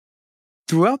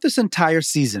Throughout this entire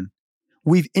season,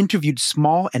 we've interviewed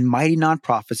small and mighty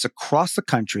nonprofits across the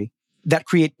country that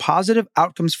create positive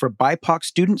outcomes for BIPOC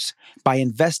students by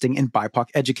investing in BIPOC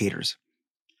educators.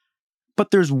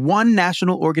 But there's one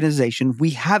national organization we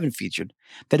haven't featured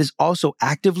that is also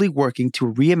actively working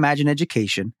to reimagine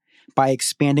education by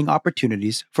expanding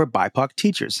opportunities for BIPOC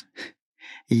teachers.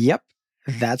 Yep,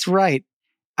 that's right.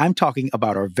 I'm talking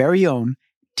about our very own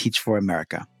Teach for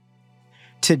America.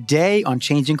 Today on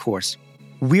Changing Course,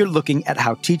 we're looking at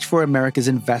how Teach for America's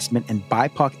investment in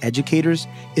BIPOC educators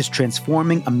is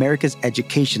transforming America's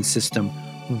education system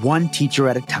one teacher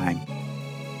at a time.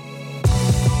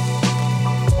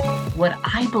 What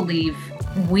I believe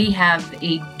we have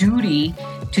a duty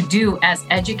to do as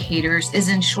educators is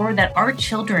ensure that our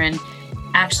children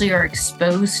actually are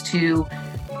exposed to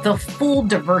the full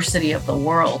diversity of the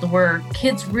world, where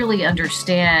kids really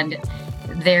understand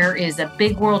there is a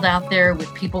big world out there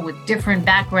with people with different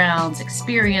backgrounds,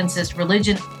 experiences,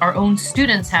 religion. Our own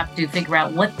students have to figure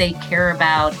out what they care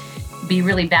about, be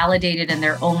really validated in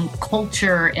their own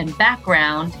culture and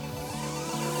background.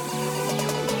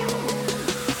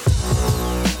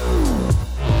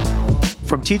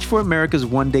 From Teach for America's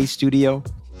one-day studio,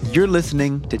 you're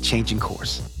listening to Changing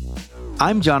Course.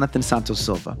 I'm Jonathan Santos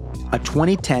Silva, a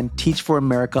 2010 Teach for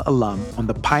America alum on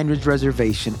the Pine Ridge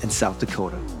Reservation in South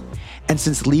Dakota. And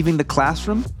since leaving the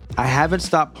classroom, I haven't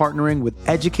stopped partnering with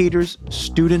educators,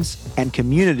 students, and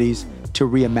communities to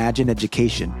reimagine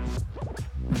education.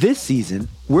 This season,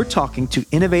 we're talking to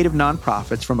innovative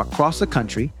nonprofits from across the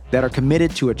country that are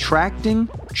committed to attracting,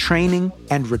 training,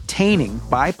 and retaining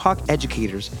BIPOC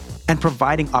educators and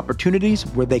providing opportunities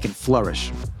where they can flourish.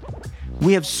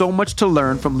 We have so much to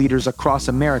learn from leaders across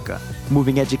America,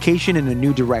 moving education in a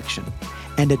new direction.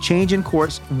 And a change in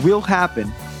course will happen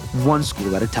one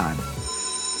school at a time.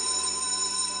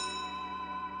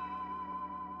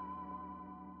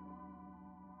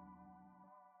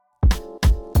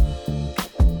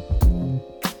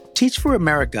 Teach for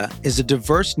America is a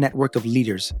diverse network of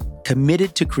leaders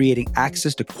committed to creating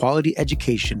access to quality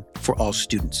education for all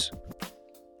students.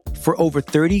 For over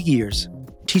 30 years,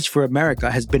 Teach for America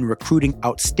has been recruiting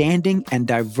outstanding and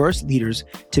diverse leaders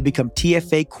to become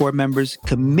TFA core members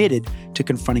committed to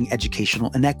confronting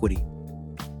educational inequity.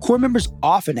 Core members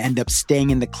often end up staying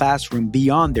in the classroom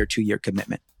beyond their 2-year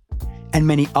commitment, and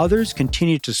many others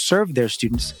continue to serve their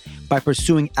students by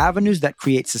pursuing avenues that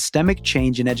create systemic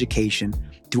change in education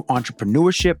through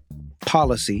entrepreneurship,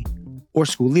 policy, or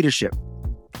school leadership.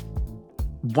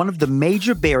 One of the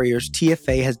major barriers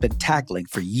TFA has been tackling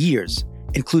for years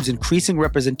includes increasing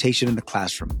representation in the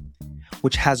classroom,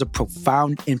 which has a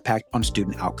profound impact on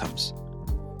student outcomes.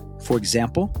 For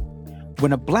example,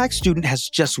 when a Black student has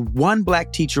just one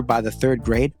Black teacher by the 3rd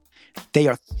grade, they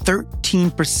are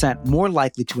 13% more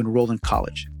likely to enroll in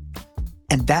college.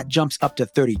 And that jumps up to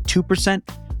 32%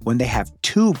 when they have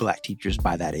 2 Black teachers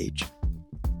by that age.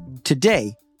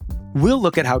 Today, we'll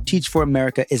look at how Teach for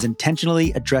America is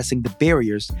intentionally addressing the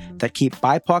barriers that keep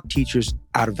BIPOC teachers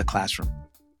out of the classroom.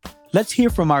 Let's hear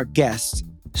from our guests,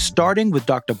 starting with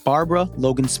Dr. Barbara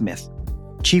Logan-Smith,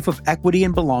 Chief of Equity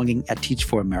and Belonging at Teach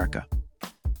for America.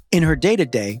 In her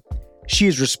day-to-day, she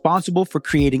is responsible for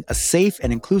creating a safe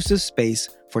and inclusive space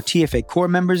for TFA core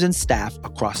members and staff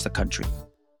across the country.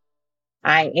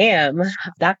 I am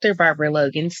Dr. Barbara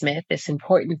Logan-Smith. It's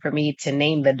important for me to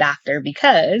name the doctor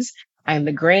because I'm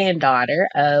the granddaughter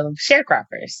of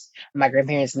sharecroppers. My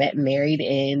grandparents met and married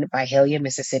in Byhalia,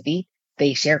 Mississippi.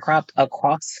 They sharecropped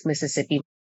across Mississippi.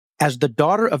 As the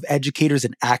daughter of educators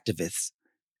and activists,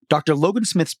 Dr.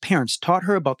 Logan-Smith's parents taught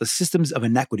her about the systems of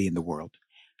inequity in the world.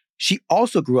 She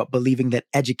also grew up believing that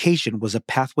education was a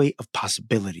pathway of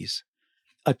possibilities,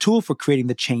 a tool for creating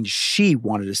the change she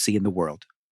wanted to see in the world.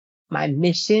 My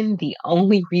mission, the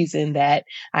only reason that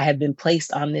I have been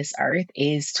placed on this earth,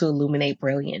 is to illuminate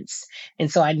brilliance.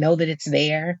 And so I know that it's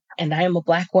there. And I am a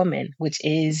Black woman, which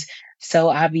is so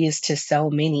obvious to so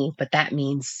many, but that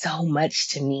means so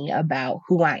much to me about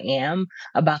who I am,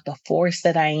 about the force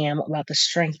that I am, about the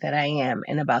strength that I am,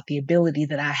 and about the ability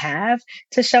that I have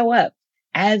to show up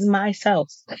as myself,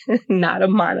 not a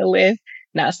monolith,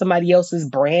 not somebody else's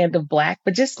brand of Black,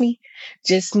 but just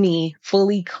me,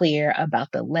 fully clear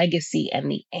about the legacy and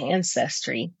the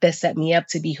ancestry that set me up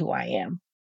to be who I am.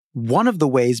 One of the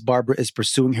ways Barbara is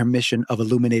pursuing her mission of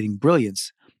illuminating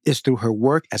brilliance is through her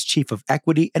work as Chief of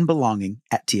Equity and Belonging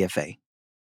at TFA.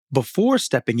 Before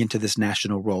stepping into this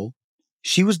national role,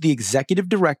 she was the Executive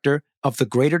Director of the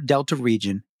Greater Delta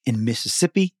region in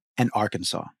Mississippi and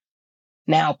Arkansas.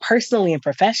 Now, personally and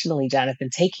professionally, Jonathan,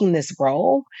 taking this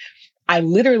role, I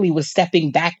literally was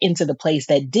stepping back into the place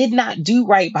that did not do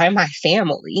right by my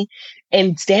family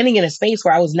and standing in a space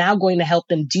where I was now going to help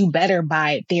them do better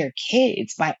by their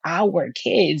kids, by our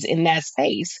kids in that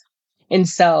space. And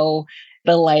so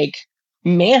the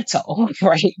mantle,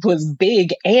 right, was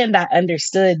big. And I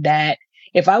understood that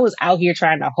if I was out here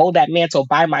trying to hold that mantle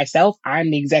by myself,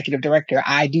 I'm the executive director,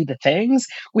 I do the things,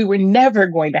 we were never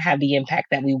going to have the impact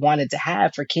that we wanted to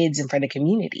have for kids and for the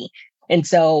community. And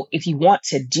so if you want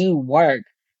to do work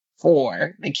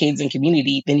for the kids and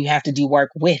community, then you have to do work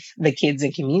with the kids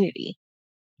and community.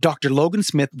 Dr. Logan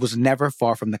Smith was never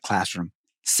far from the classroom,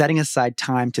 setting aside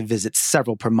time to visit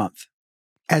several per month.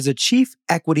 As a Chief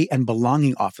Equity and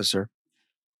Belonging Officer,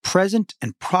 present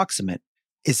and proximate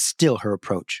is still her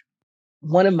approach.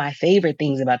 One of my favorite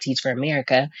things about Teach for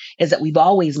America is that we've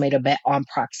always made a bet on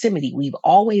proximity. We've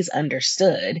always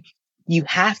understood you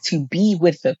have to be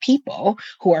with the people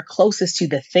who are closest to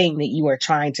the thing that you are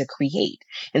trying to create.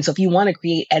 And so if you want to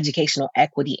create educational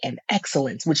equity and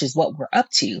excellence, which is what we're up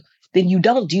to, then you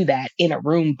don't do that in a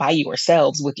room by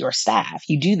yourselves with your staff.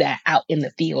 You do that out in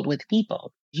the field with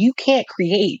people. You can't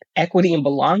create equity and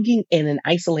belonging in an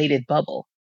isolated bubble.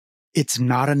 It's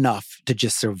not enough to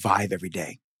just survive every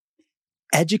day.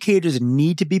 Educators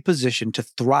need to be positioned to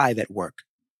thrive at work.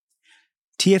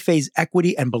 TFA's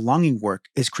equity and belonging work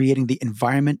is creating the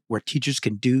environment where teachers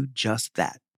can do just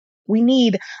that. We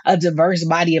need a diverse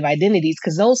body of identities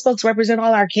because those folks represent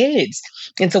all our kids.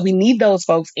 And so we need those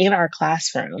folks in our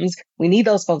classrooms. We need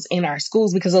those folks in our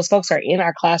schools because those folks are in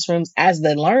our classrooms as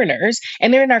the learners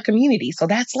and they're in our community. So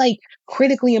that's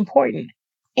critically important.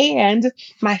 And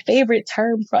my favorite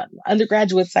term from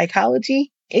undergraduate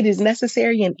psychology, it is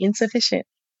necessary and insufficient.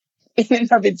 In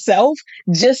and of itself,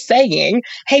 just saying,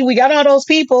 hey, we got all those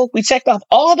people, we checked off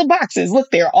all the boxes, look,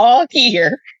 they're all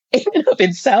here. In and of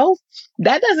itself,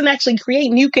 that doesn't actually create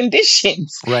new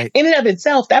conditions. Right. In and of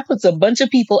itself, that puts a bunch of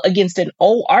people against an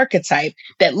old archetype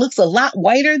that looks a lot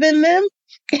whiter than them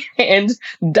and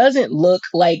doesn't look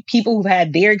like people who've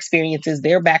had their experiences,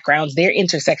 their backgrounds, their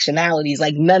intersectionalities.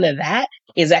 None of that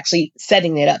is actually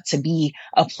setting it up to be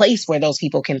a place where those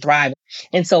people can thrive.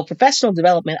 And so professional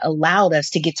development allowed us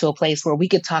to get to a place where we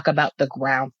could talk about the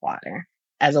groundwater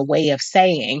as a way of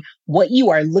saying what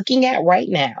you are looking at right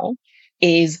now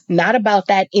is not about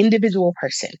that individual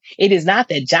person. It is not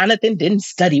that Jonathan didn't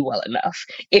study well enough.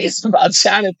 It is about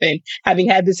Jonathan having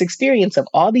had this experience of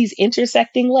all these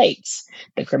intersecting lakes,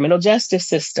 the criminal justice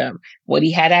system, what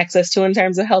he had access to in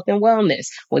terms of health and wellness,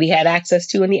 what he had access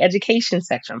to in the education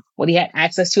spectrum, what he had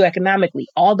access to economically.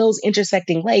 All those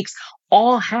intersecting lakes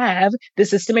all have the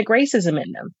systemic racism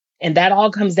in them. And that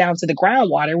all comes down to the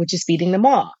groundwater, which is feeding them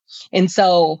all. And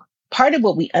so part of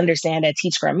what we understand at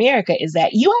Teach for America is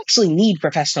that you actually need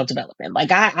professional development.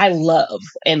 I love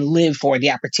and live for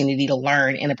the opportunity to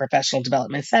learn in a professional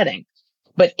development setting.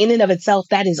 But in and of itself,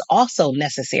 that is also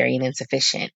necessary and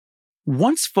insufficient.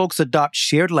 Once folks adopt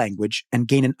shared language and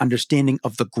gain an understanding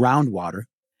of the groundwater,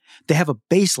 they have a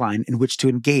baseline in which to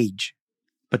engage.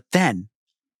 But then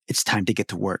it's time to get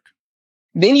to work.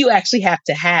 Then you actually have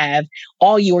to have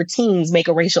all your teams make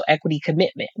a racial equity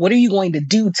commitment. What are you going to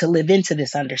do to live into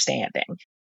this understanding?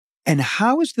 And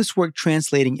how is this work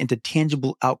translating into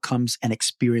tangible outcomes and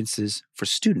experiences for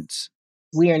students?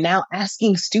 We are now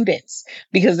asking students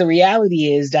because the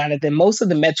reality is, Jonathan, most of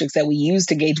the metrics that we use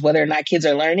to gauge whether or not kids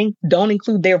are learning don't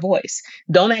include their voice,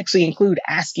 don't actually include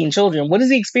asking children, what is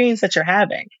the experience that you're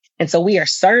having? And so we are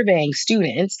surveying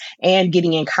students and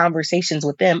getting in conversations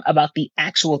with them about the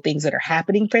actual things that are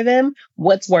happening for them,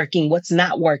 what's working, what's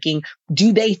not working.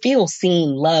 Do they feel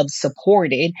seen, loved,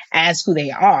 supported as who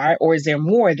they are? Or is there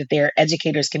more that their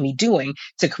educators can be doing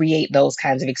to create those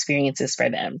kinds of experiences for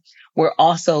them? We're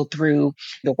also, through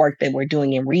the work that we're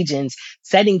doing in regions,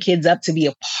 setting kids up to be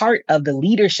a part of the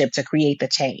leadership to create the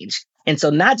change. And so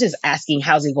not just asking,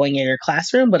 how's it going in your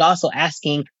classroom, but also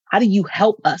asking, how do you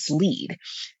help us lead?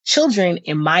 Children,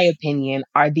 in my opinion,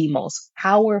 are the most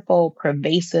powerful,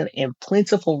 pervasive, and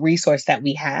plentiful resource that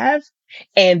we have.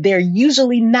 And they're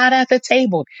usually not at the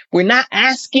table. We're not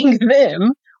asking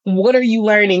them, what are you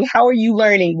learning? How are you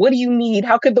learning? What do you need?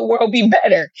 How could the world be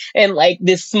better? And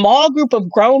this small group of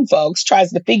grown folks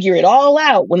tries to figure it all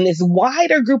out when this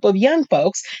wider group of young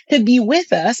folks could be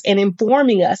with us and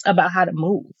informing us about how to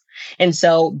move. And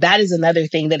so that is another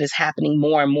thing that is happening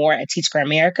more and more at Teach for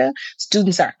America.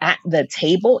 Students are at the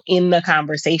table in the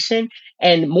conversation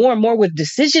and more with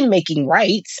decision-making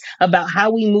rights about how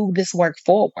we move this work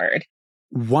forward.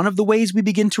 One of the ways we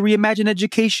begin to reimagine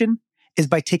education is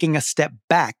by taking a step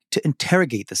back to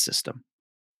interrogate the system.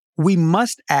 We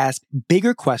must ask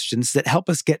bigger questions that help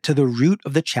us get to the root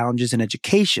of the challenges in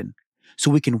education,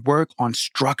 so we can work on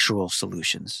structural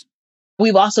solutions.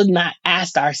 We've also not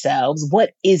asked ourselves,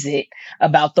 what is it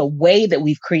about the way that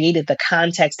we've created the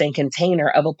context and container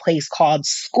of a place called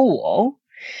school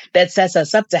that sets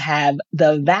us up to have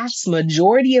the vast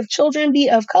majority of children be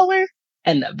of color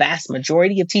and the vast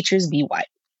majority of teachers be white?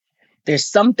 There's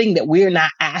something that we're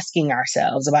not asking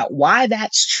ourselves about why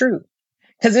that's true,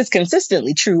 because it's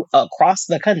consistently true across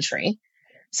the country.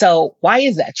 So why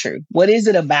is that true? What is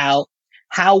it about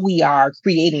how we are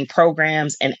creating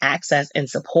programs and access and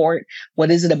support?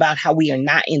 What is it about how we are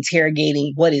not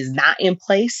interrogating what is not in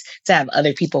place to have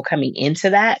other people coming into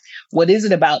that? What is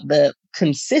it about the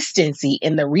consistency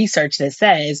in the research that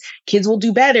says kids will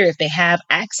do better if they have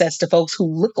access to folks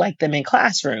who look like them in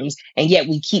classrooms, and yet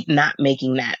we keep not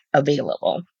making that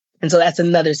available? And so that's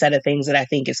another set of things that I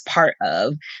think is part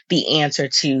of the answer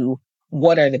to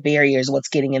what are the barriers, what's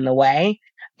getting in the way.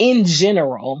 In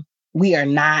general, we are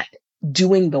not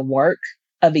doing the work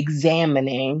of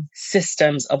examining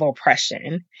systems of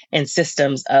oppression and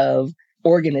systems of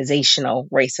organizational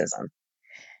racism.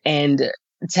 And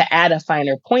to add a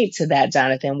finer point to that,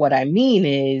 Jonathan, what I mean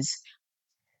is,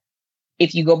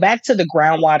 if you go back to the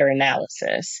groundwater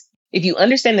analysis, if you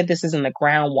understand that this is in the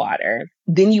groundwater,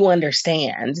 then you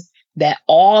understand that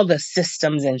all the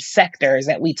systems and sectors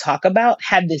that we talk about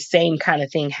have the same kind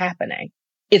of thing happening.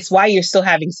 It's why you're still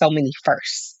having so many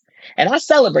firsts. And I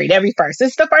celebrate every first.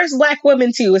 It's the first Black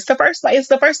woman too. It's the first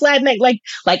Latinx.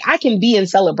 Like I can be in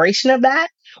celebration of that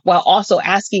while also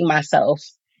asking myself,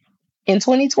 in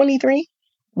 2023,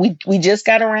 we just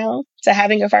got around to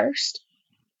having a first.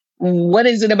 What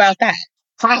is it about that?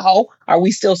 How are we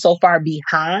still so far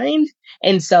behind?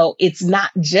 And so it's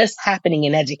not just happening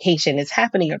in education, it's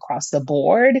happening across the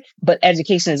board. But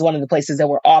education is one of the places that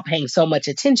we're all paying so much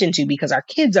attention to because our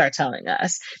kids are telling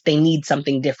us they need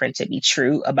something different to be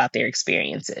true about their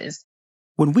experiences.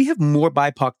 When we have more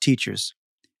BIPOC teachers,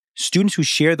 students who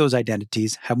share those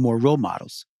identities have more role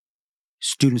models.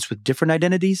 Students with different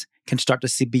identities can start to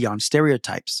see beyond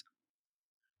stereotypes.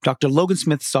 Dr. Logan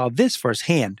Smith saw this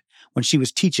firsthand when she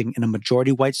was teaching in a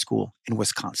majority white school in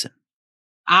Wisconsin.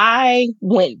 I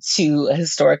went to a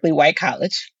historically white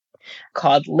college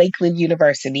called Lakeland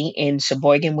University in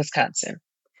Sheboygan, Wisconsin.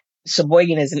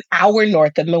 Sheboygan is an hour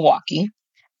north of Milwaukee,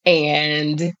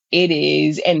 and it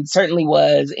is, and certainly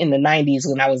was in the 90s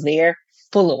when I was there,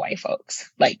 full of white folks,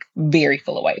 like very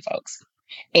full of white folks.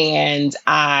 And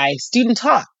I student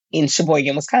taught in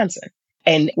Sheboygan, Wisconsin,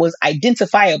 and was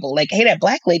identifiable, like, hey, that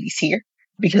Black lady's here,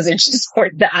 because there just were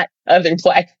not other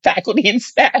Black faculty and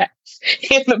staff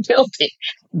in the building.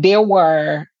 There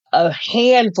were a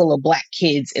handful of Black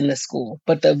kids in the school,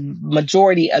 but the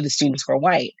majority of the students were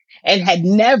white and had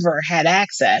never had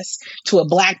access to a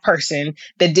Black person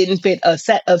that didn't fit a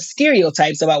set of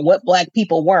stereotypes about what Black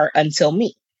people were until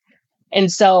me.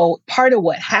 And so part of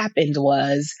what happened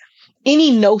was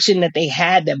any notion that they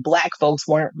had that Black folks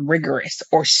weren't rigorous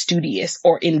or studious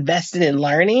or invested in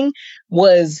learning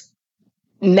was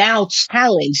now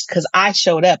challenged because I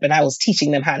showed up and I was teaching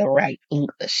them how to write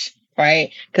English,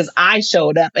 right? Because I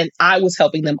showed up and I was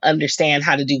helping them understand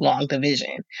how to do long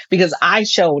division, because I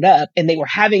showed up and they were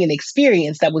having an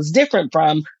experience that was different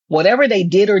from whatever they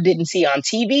did or didn't see on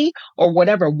TV or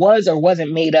whatever was or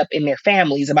wasn't made up in their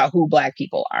families about who Black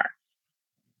people are.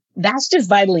 That's just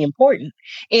vitally important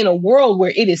in a world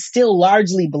where it is still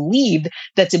largely believed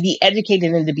that to be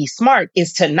educated and to be smart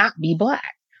is to not be Black,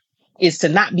 is to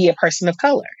not be a person of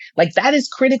color. Like, that is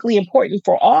critically important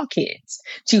for all kids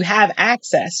to have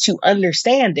access to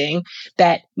understanding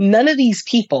that none of these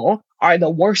people are the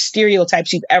worst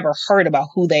stereotypes you've ever heard about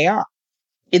who they are.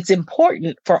 It's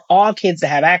important for all kids to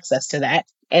have access to that.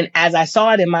 And as I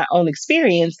saw it in my own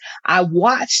experience, I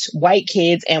watched white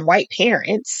kids and white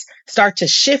parents start to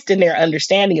shift in their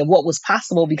understanding of what was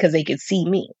possible because they could see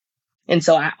me. And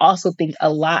so I also think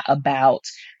a lot about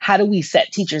how do we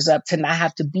set teachers up to not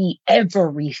have to be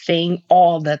everything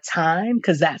all the time,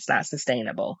 because that's not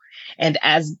sustainable. And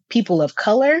as people of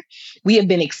color, we have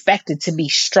been expected to be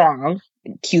strong,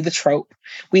 cue the trope.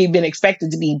 We've been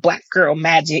expected to be Black girl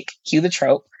magic, cue the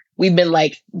trope. We've been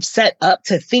set up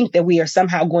to think that we are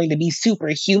somehow going to be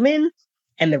superhuman.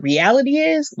 And the reality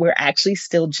is we're actually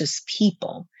still just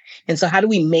people. And so how do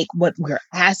we make what we're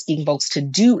asking folks to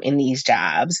do in these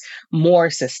jobs more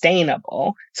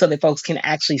sustainable so that folks can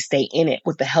actually stay in it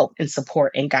with the help and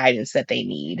support and guidance that they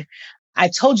need? I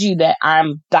told you that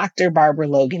I'm Dr. Barbara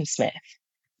Logan Smith.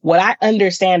 What I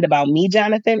understand about me,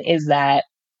 Jonathan, is that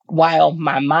while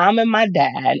my mom and my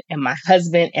dad and my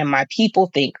husband and my people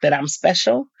think that I'm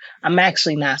special, I'm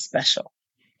actually not special.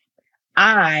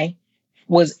 I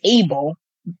was able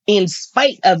in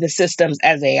spite of the systems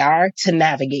as they are, to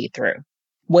navigate through.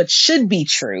 What should be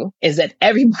true is that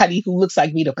everybody who looks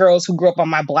like me, the girls who grew up on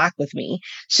my block with me,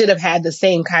 should have had the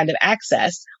same kind of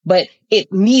access, but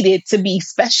it needed to be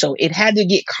special. It had to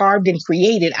get carved and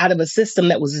created out of a system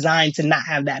that was designed to not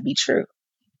have that be true.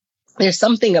 There's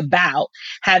something about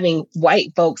having white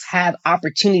folks have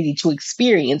opportunity to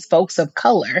experience folks of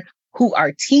color who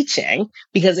are teaching,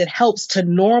 because it helps to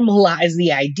normalize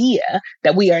the idea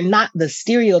that we are not the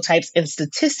stereotypes and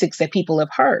statistics that people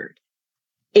have heard.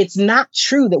 It's not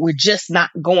true that we're just not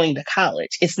going to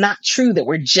college. It's not true that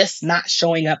we're just not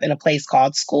showing up in a place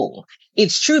called school.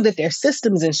 It's true that there's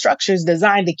systems and structures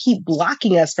designed to keep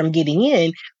blocking us from getting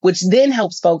in, which then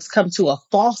helps folks come to a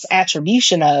false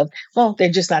attribution of, well, they're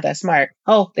just not that smart.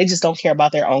 Oh, they just don't care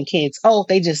about their own kids. Oh,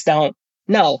 they just don't.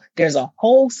 No, there's a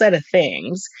whole set of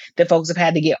things that folks have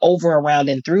had to get over, around,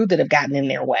 and through that have gotten in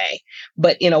their way.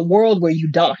 But in a world where you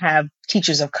don't have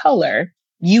teachers of color,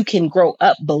 you can grow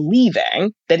up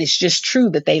believing that it's just true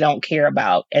that they don't care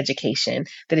about education,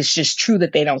 that it's just true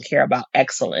that they don't care about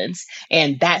excellence.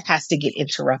 And that has to get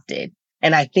interrupted.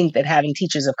 And I think that having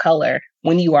teachers of color,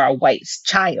 when you are a white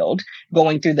child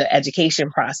going through the education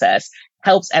process,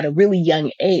 helps at a really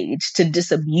young age to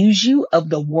disabuse you of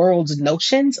the world's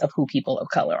notions of who people of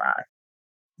color are.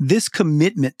 This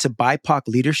commitment to BIPOC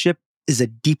leadership is a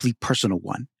deeply personal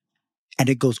one, and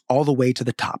it goes all the way to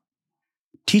the top.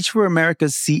 Teach for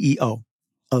America's CEO,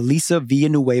 Elisa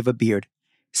Villanueva Beard,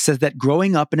 says that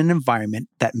growing up in an environment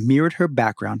that mirrored her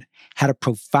background had a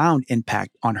profound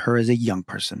impact on her as a young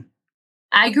person.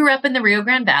 I grew up in the Rio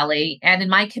Grande Valley, and in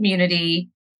my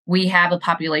community, we have a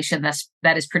population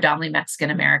that is predominantly Mexican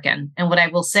American. And what I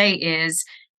will say is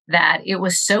that it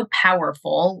was so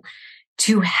powerful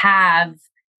to have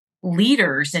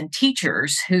leaders and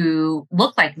teachers who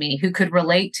looked like me, who could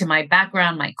relate to my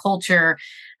background, my culture,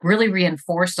 really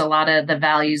reinforced a lot of the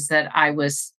values that I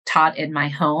was taught in my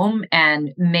home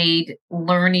and made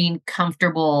learning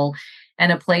comfortable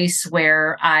and a place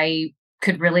where I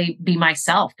could really be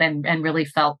myself and really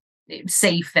felt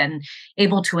safe and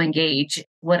able to engage.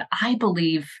 What I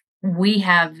believe we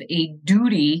have a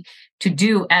duty to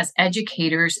do as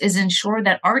educators is ensure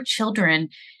that our children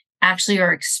actually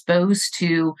are exposed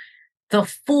to the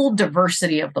full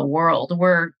diversity of the world,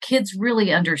 where kids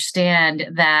really understand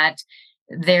that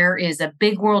there is a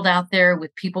big world out there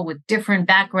with people with different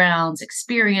backgrounds,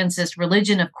 experiences,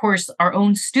 religion. Of course, our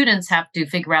own students have to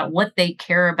figure out what they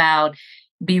care about,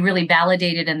 be really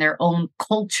validated in their own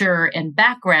culture and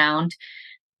background,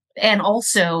 and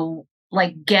also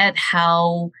get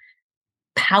how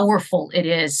powerful it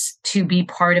is to be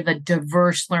part of a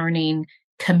diverse learning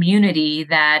community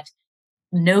that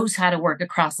knows how to work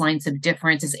across lines of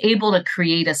difference, is able to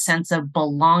create a sense of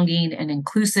belonging and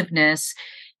inclusiveness,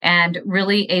 and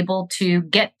really able to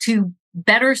get to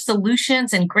better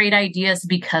solutions and great ideas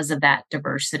because of that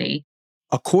diversity.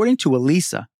 According to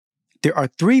Elisa, there are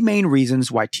three main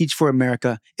reasons why Teach for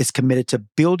America is committed to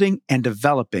building and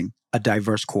developing a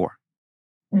diverse core.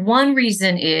 One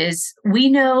reason is we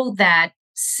know that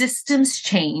systems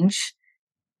change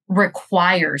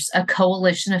requires a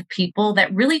coalition of people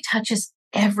that really touches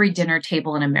every dinner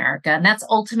table in America. And that's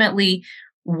ultimately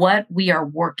what we are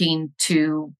working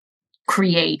to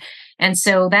create. And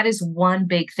so that is one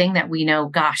big thing that we know,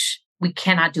 gosh, we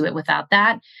cannot do it without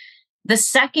that. The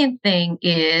second thing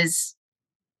is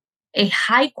a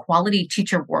high quality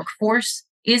teacher workforce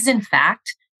is in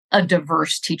fact a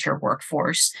diverse teacher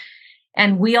workforce.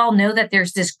 And we all know that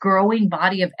there's this growing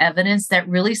body of evidence that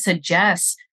really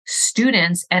suggests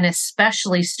students, and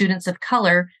especially students of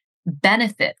color,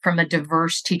 benefit from a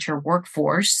diverse teacher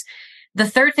workforce. The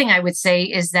third thing I would say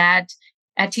is that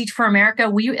at Teach for America,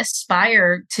 we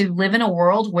aspire to live in a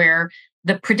world where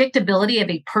the predictability of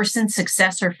a person's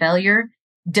success or failure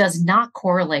does not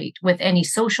correlate with any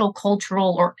social,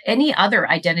 cultural, or any other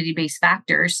identity-based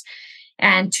factors.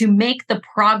 And to make the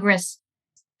progress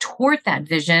toward that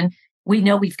vision, we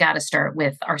know we've got to start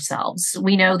with ourselves.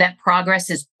 We know that progress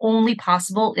is only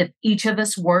possible if each of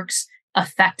us works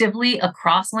effectively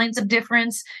across lines of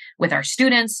difference with our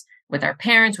students, with our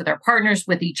parents, with our partners,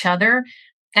 with each other.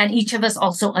 And each of us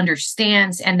also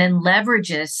understands and then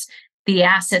leverages the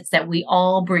assets that we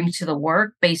all bring to the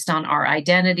work based on our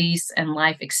identities and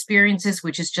life experiences,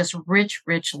 which is just rich,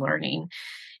 rich learning.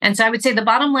 And so I would say the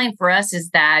bottom line for us is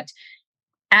that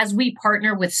as we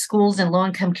partner with schools and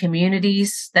low-income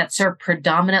communities that serve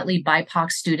predominantly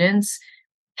BIPOC students,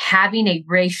 having a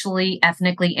racially,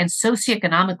 ethnically, and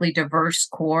socioeconomically diverse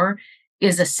core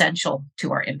is essential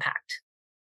to our impact.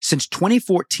 Since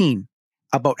 2014,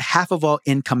 about half of all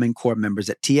incoming core members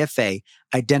at TFA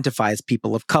identify as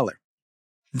people of color.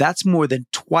 That's more than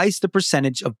twice the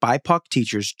percentage of BIPOC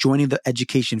teachers joining the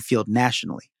education field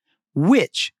nationally,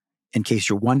 which, in case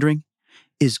you're wondering,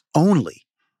 is only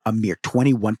a mere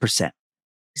 21%.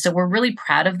 So we're really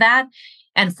proud of that.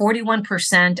 And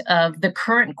 41% of the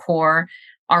current core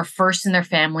are first in their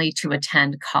family to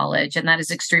attend college. And that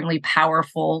is extremely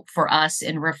powerful for us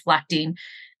in reflecting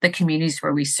the communities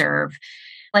where we serve.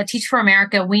 At Teach for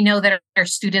America, we know that our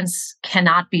students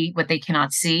cannot be what they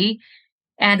cannot see.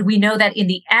 And we know that in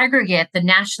the aggregate, the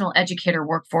national educator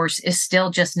workforce is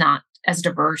still just not as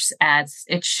diverse as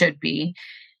it should be.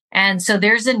 And so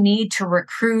there's a need to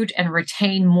recruit and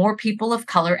retain more people of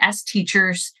color as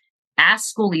teachers, as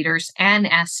school leaders, and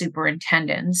as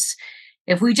superintendents.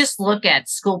 If we just look at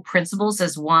school principals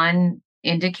as one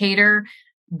indicator,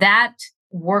 that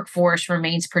workforce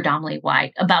remains predominantly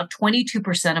white. About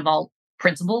 22% of all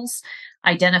principals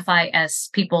identify as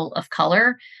people of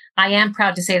color. I am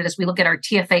proud to say that as we look at our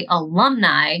TFA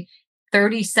alumni,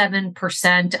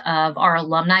 37% of our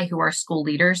alumni who are school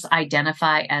leaders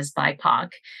identify as BIPOC.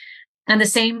 And the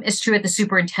same is true at the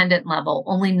superintendent level.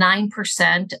 Only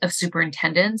 9% of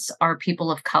superintendents are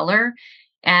people of color.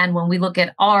 And when we look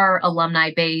at our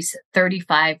alumni base,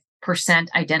 35%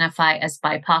 identify as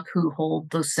BIPOC who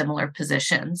hold those similar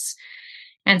positions.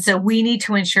 And so we need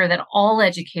to ensure that all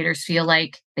educators feel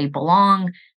like they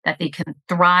belong, that they can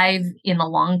thrive in the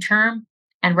long term.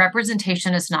 And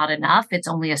representation is not enough. It's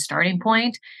only a starting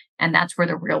point. And that's where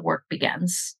the real work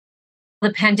begins.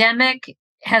 The pandemic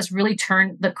has really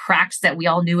turned the cracks that we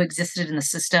all knew existed in the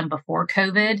system before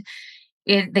COVID.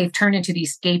 They've turned into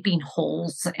these gaping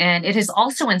holes. And it has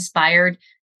also inspired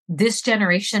this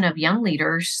generation of young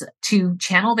leaders to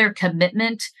channel their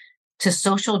commitment to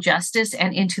social justice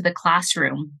and into the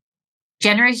classroom.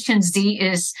 Generation Z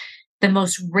is the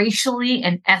most racially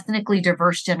and ethnically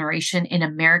diverse generation in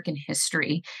American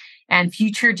history, and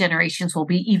future generations will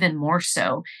be even more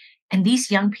so. And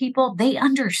these young people, they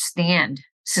understand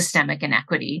systemic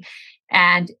inequity,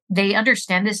 and they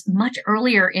understand this much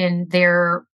earlier in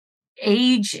their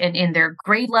age and in their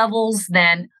grade levels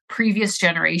than previous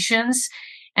generations.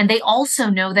 And they also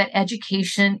know that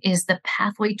education is the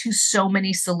pathway to so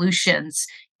many solutions.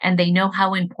 And they know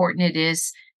how important it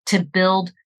is to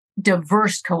build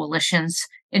diverse coalitions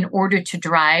in order to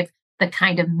drive the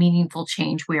kind of meaningful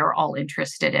change we are all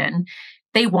interested in.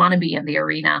 They want to be in the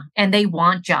arena, and they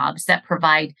want jobs that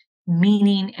provide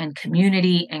meaning and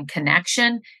community and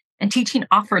connection. And teaching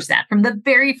offers that from the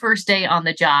very first day on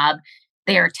the job.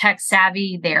 They are tech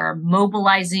savvy, they are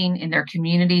mobilizing in their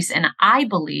communities, and I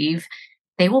believe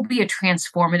they will be a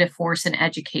transformative force in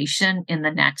education in the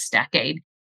next decade.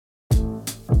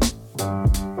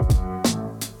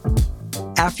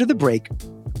 After the break,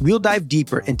 we'll dive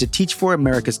deeper into Teach for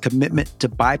America's commitment to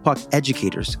BIPOC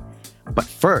educators. But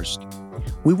first,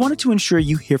 we wanted to ensure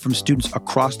you hear from students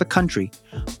across the country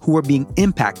who are being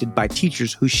impacted by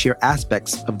teachers who share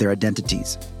aspects of their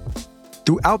identities.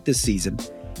 Throughout this season,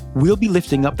 we'll be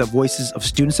lifting up the voices of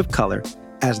students of color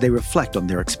as they reflect on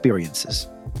their experiences.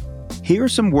 Here are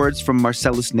some words from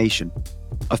Marcellus Nation,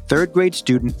 a third-grade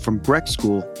student from Breck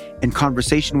School, in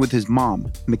conversation with his mom,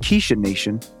 Makisha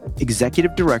Nation,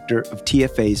 Executive Director of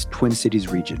TFA's Twin Cities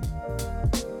region.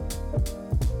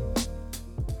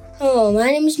 Hello,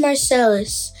 my name is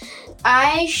Marcellus.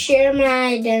 I share my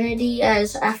identity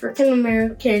as African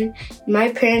American.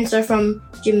 My parents are from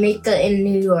Jamaica and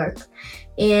New York.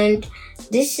 And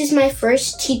this is my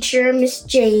first teacher, Miss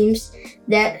James,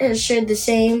 that has shared the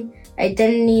same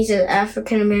identities as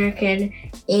African American.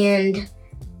 And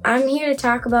I'm here to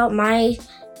talk about my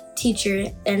teacher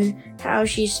and how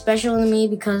she's special to me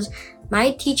because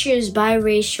my teacher is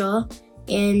biracial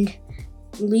and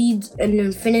leads an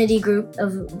affinity group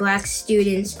of Black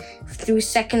students through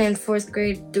second and fourth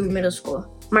grade through middle school.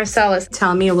 Marcellus,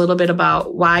 tell me a little bit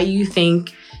about why you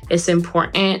think it's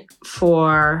important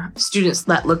for students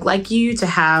that look like you to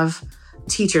have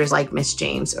teachers like Miss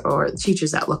James or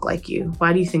teachers that look like you.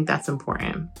 Why do you think that's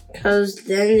important? Because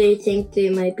then they think they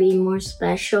might be more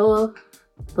special,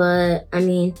 but I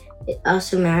mean, it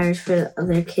also matters for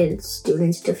other kids,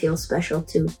 students to feel special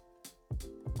too.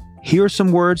 Here are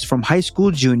some words from high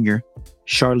school junior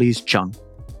Charlize Chung.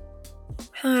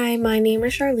 Hi, my name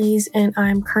is Charlize, and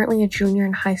I'm currently a junior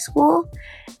in high school,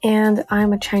 and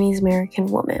I'm a Chinese American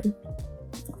woman.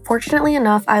 Fortunately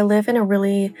enough, I live in a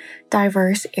really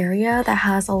diverse area that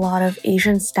has a lot of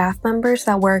Asian staff members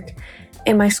that work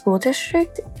in my school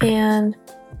district, and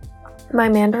my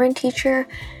Mandarin teacher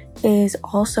is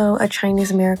also a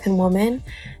Chinese American woman,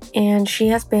 and she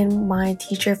has been my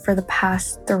teacher for the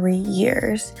past 3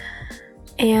 years.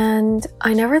 And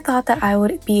I never thought that I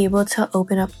would be able to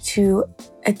open up to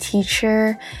a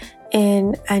teacher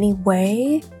in any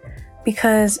way,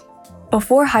 because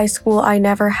before high school, I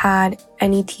never had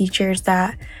any teachers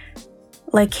that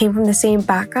came from the same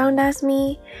background as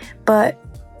me, but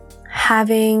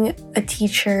having a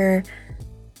teacher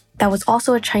that was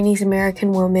also a Chinese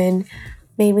American woman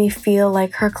made me feel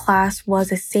like her class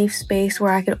was a safe space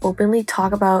where I could openly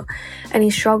talk about any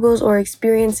struggles or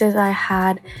experiences I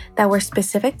had that were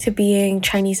specific to being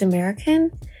Chinese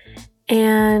American.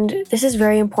 And this is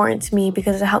very important to me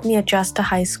because it helped me adjust to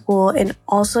high school and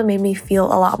also made me feel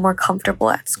a lot more comfortable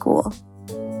at school.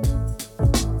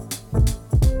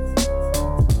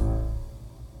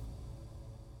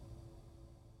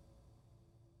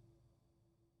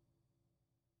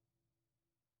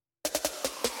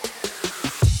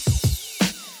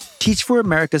 Teach for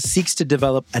America seeks to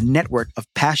develop a network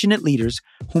of passionate leaders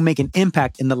who make an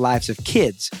impact in the lives of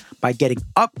kids by getting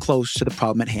up close to the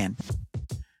problem at hand.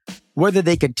 Whether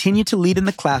they continue to lead in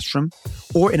the classroom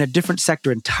or in a different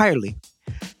sector entirely,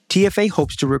 TFA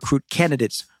hopes to recruit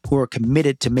candidates who are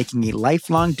committed to making a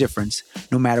lifelong difference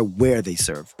no matter where they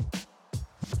serve.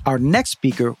 Our next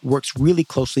speaker works really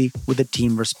closely with a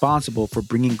team responsible for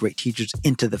bringing great teachers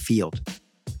into the field.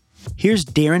 Here's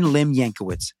Darren Lim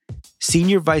Yankowitz,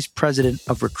 Senior Vice President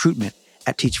of Recruitment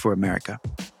at Teach for America.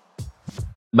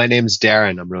 My name is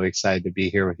Darren. I'm really excited to be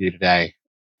here with you today.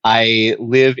 I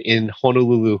live in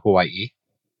Honolulu, Hawaii,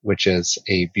 which is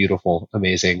a beautiful,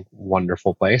 amazing,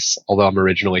 wonderful place, although I'm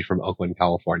originally from Oakland,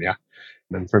 California.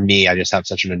 And for me, I just have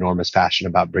such an enormous passion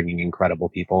about bringing incredible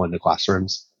people into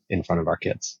classrooms in front of our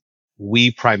kids.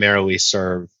 We primarily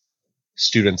serve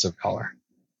students of color,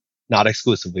 not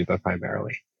exclusively, but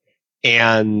primarily.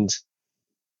 And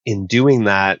in doing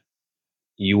that,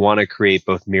 you want to create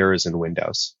both mirrors and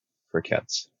windows for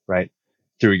kids, right?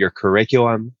 Through your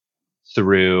curriculum,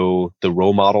 through the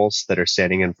role models that are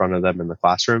standing in front of them in the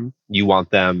classroom. You want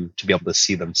them to be able to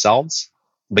see themselves,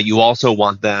 but you also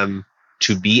want them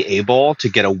to be able to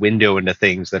get a window into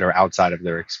things that are outside of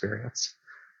their experience.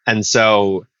 And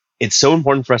so it's so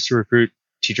important for us to recruit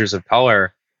teachers of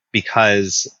color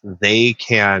because they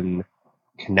can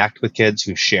connect with kids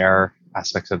who share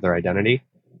aspects of their identity.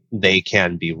 They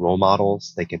can be role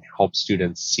models. They can help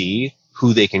students see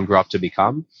who they can grow up to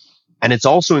become. And it's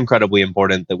also incredibly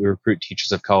important that we recruit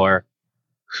teachers of color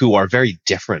who are very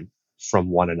different from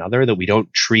one another, that we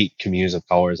don't treat communities of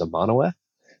color as a monolith,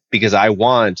 because I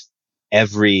want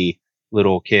every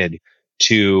little kid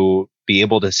to be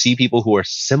able to see people who are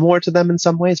similar to them in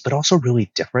some ways, but also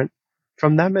really different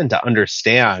from them, and to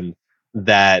understand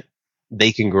that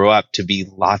they can grow up to be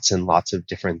lots and lots of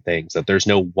different things, that there's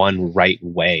no one right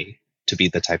way to be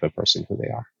the type of person who they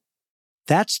are.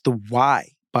 That's the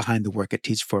why behind the work at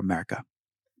Teach for America.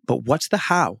 But what's the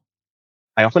how?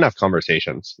 I often have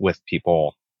conversations with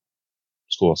people,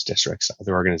 schools, districts,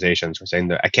 other organizations, who are saying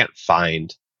that I can't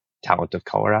find talent of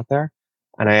color out there.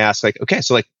 And I ask, okay,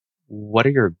 so what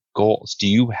are your goals? Do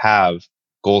you have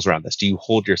goals around this? Do you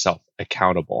hold yourself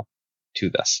accountable to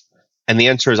this? And the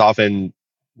answer is often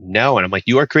no. And I'm like,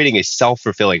 you are creating a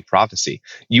self-fulfilling prophecy.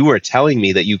 You are telling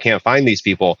me that you can't find these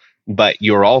people, but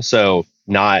you're also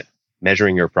not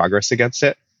measuring your progress against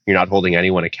it. You're not holding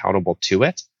anyone accountable to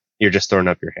it. You're just throwing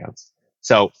up your hands.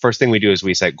 So first thing we do is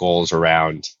we set goals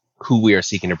around who we are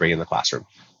seeking to bring in the classroom.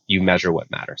 You measure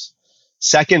what matters.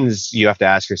 Second is you have to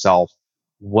ask yourself,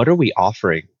 what are we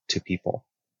offering to people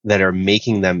that are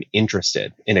making them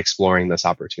interested in exploring this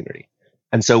opportunity?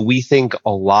 And so we think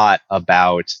a lot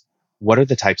about what are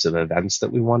the types of events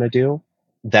that we want to do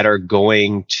that are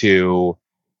going to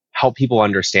help people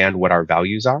understand what our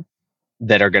values are,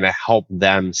 that are going to help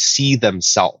them see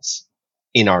themselves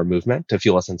in our movement, to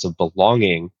feel a sense of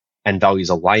belonging and values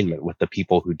alignment with the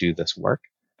people who do this work,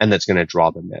 and that's going to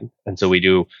draw them in. And so we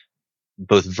do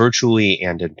both virtually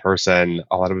and in person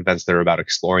a lot of events that are about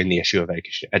exploring the issue of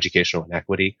educational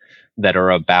inequity, that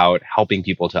are about helping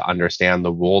people to understand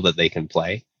the role that they can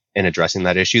play in addressing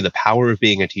that issue, the power of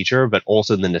being a teacher, but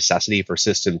also the necessity for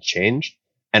systems change,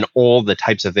 and all the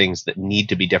types of things that need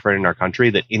to be different in our country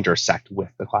that intersect with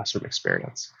the classroom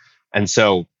experience. And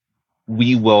so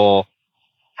we will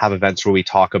have events where we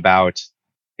talk about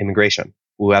immigration.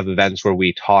 We'll have events where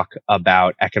we talk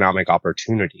about economic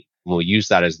opportunity. We'll use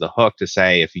that as the hook to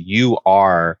say, if you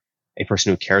are a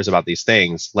person who cares about these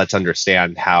things, let's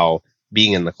understand how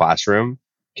being in the classroom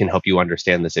can help you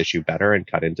understand this issue better and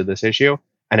cut into this issue.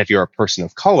 And if you're a person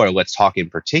of color, let's talk in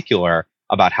particular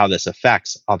about how this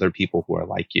affects other people who are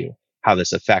like you, how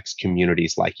this affects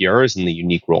communities like yours, and the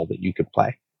unique role that you could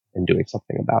play in doing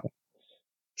something about it.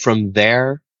 From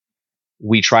there,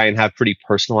 we try and have pretty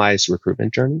personalized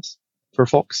recruitment journeys for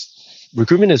folks.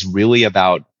 Recruitment is really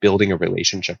about building a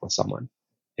relationship with someone.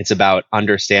 It's about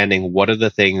understanding what are the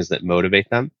things that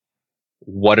motivate them.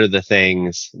 What are the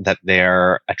things that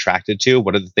they're attracted to?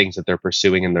 What are the things that they're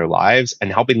pursuing in their lives,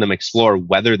 and helping them explore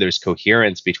whether there's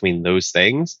coherence between those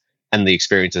things and the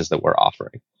experiences that we're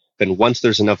offering. Then once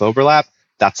there's enough overlap,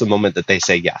 that's the moment that they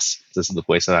say, yes, this is the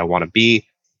place that I want to be.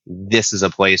 This is a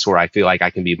place where I feel like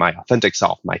I can be my authentic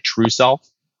self, my true self,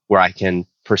 where I can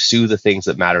pursue the things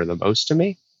that matter the most to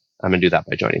me. I'm going to do that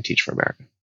by joining Teach for America.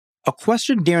 A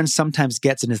question Darren sometimes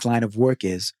gets in his line of work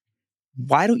is,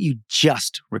 why don't you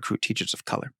just recruit teachers of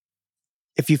color?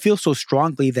 If you feel so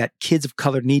strongly that kids of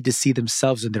color need to see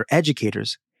themselves in their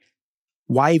educators,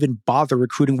 why even bother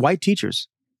recruiting white teachers?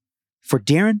 For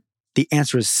Darren, the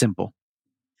answer is simple.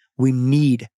 We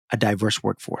need a diverse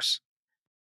workforce.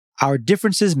 Our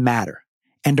differences matter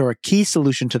and are a key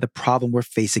solution to the problem we're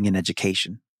facing in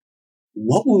education.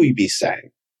 What would we be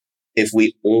saying if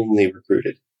we only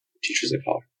recruited teachers of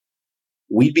color?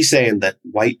 We'd be saying that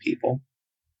white people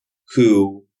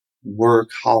who were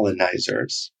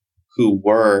colonizers, who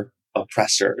were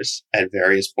oppressors at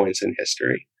various points in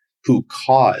history, who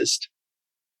caused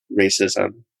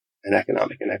racism and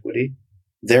economic inequity,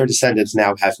 their descendants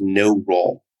now have no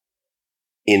role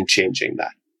in changing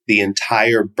that. The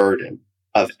entire burden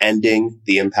of ending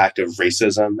the impact of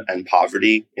racism and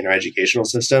poverty in our educational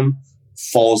system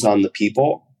falls on the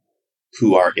people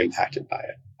who are impacted by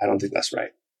it. I don't think that's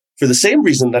right. For the same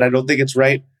reason that I don't think it's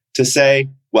right to say,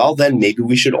 well, then maybe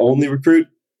we should only recruit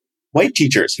white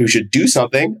teachers who should do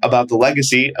something about the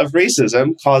legacy of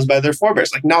racism caused by their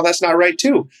forebears. Like, no, that's not right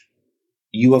too.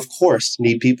 You, of course,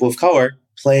 need people of color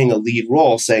playing a lead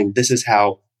role, saying, this is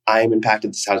how I am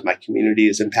impacted, this is how my community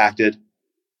is impacted.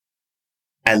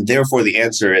 And therefore, the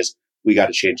answer is, we got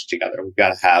to change together. We've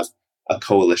got to have a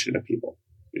coalition of people.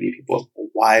 We need people of a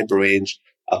wide range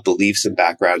of beliefs and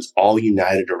backgrounds, all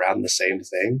united around the same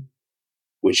thing,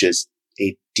 which is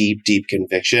a deep, deep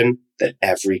conviction that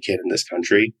every kid in this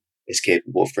country is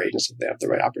capable of greatness if they have the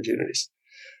right opportunities.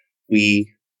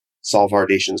 We solve our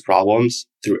nation's problems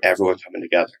through everyone coming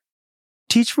together.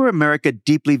 Teach for America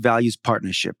deeply values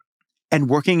partnership and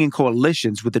working in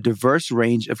coalitions with a diverse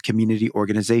range of community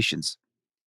organizations.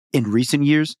 In recent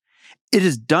years, it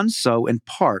has done so in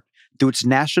part through its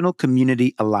national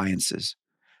community alliances,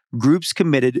 groups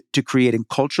committed to creating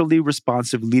culturally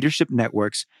responsive leadership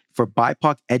networks for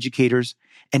BIPOC educators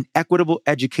and equitable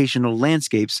educational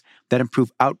landscapes that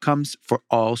improve outcomes for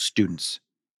all students.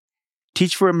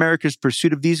 Teach for America's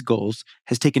pursuit of these goals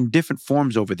has taken different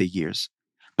forms over the years,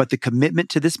 but the commitment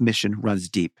to this mission runs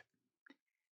deep.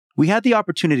 We had the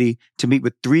opportunity to meet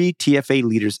with 3 TFA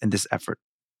leaders in this effort: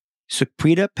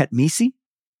 Sukhprita Petmisi,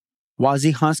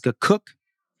 Wazi Hanska Cook,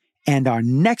 and our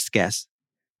next guest,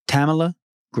 Tamala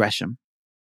Gresham.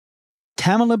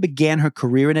 Tamala began her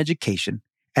career in education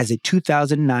as a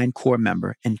 2009 Corps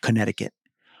member in Connecticut,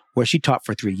 where she taught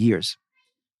for 3 years.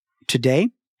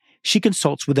 Today, she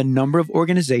consults with a number of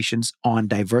organizations on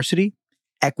diversity,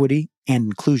 equity, and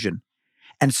inclusion,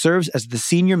 and serves as the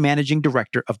Senior Managing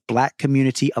Director of Black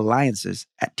Community Alliances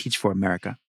at Teach for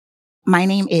America. My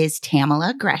name is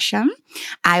Tamala Gresham.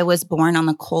 I was born on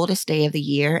the coldest day of the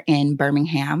year in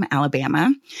Birmingham,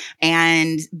 Alabama.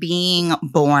 And being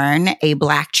born a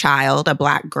Black child, a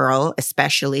Black girl,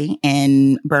 especially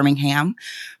in Birmingham,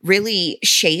 really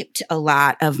shaped a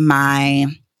lot of my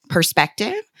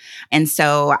perspective. And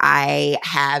so I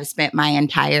have spent my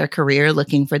entire career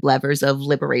looking for levers of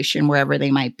liberation wherever they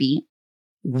might be.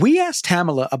 We asked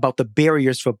Tamala about the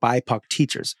barriers for BIPOC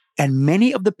teachers, and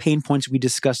many of the pain points we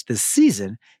discussed this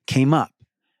season came up.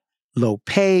 Low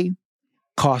pay,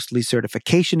 costly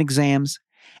certification exams,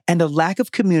 and a lack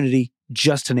of community,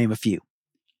 just to name a few.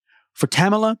 For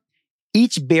Tamala,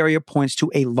 each barrier points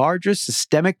to a larger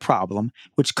systemic problem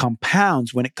which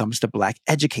compounds when it comes to Black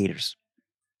educators.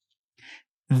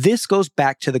 This goes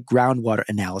back to the groundwater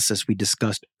analysis we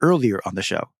discussed earlier on the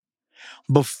show.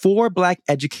 Before Black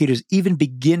educators even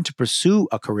begin to pursue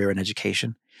a career in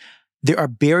education, there are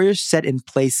barriers set in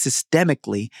place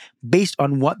systemically based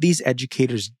on what these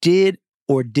educators did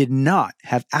or did not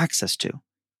have access to.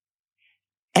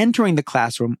 Entering the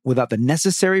classroom without the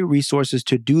necessary resources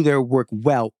to do their work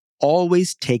well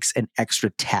always takes an extra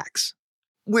tax.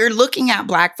 We're looking at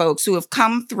Black folks who have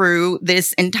come through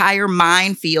this entire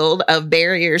minefield of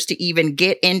barriers to even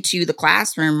get into the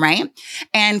classroom, right?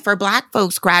 And for Black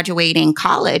folks graduating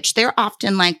college, they're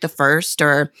often like the first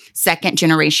or second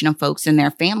generation of folks in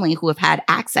their family who have had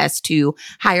access to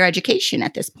higher education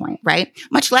at this point, right?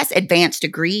 Much less advanced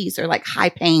degrees or like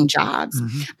high-paying jobs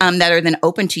that are then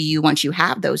open to you once you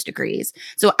have those degrees.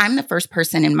 So I'm the first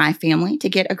person in my family to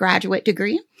get a graduate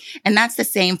degree. And that's the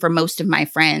same for most of my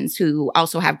friends who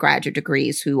also also have graduate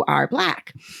degrees who are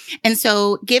Black. And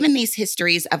so given these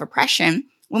histories of oppression,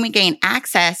 when we gain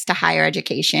access to higher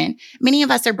education, many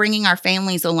of us are bringing our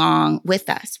families along with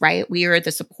us, right? We are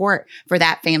the support for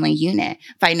that family unit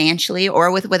financially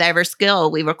or with whatever skill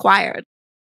we required.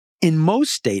 In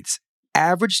most states,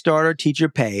 average starter teacher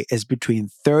pay is between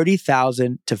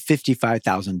 $30,000 to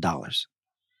 $55,000.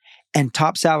 And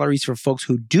top salaries for folks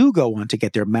who do go on to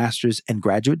get their master's and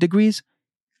graduate degrees,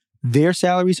 their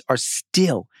salaries are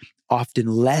still often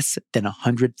less than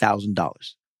 $100,000.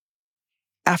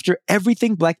 After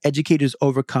everything Black educators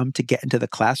overcome to get into the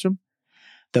classroom,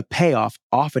 the payoff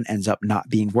often ends up not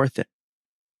being worth it.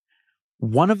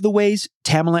 One of the ways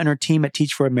Tamala and her team at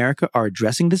Teach for America are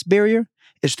addressing this barrier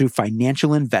is through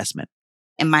financial investment.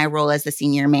 In my role as the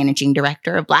Senior Managing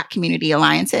Director of Black Community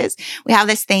Alliances, we have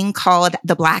this thing called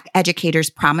the Black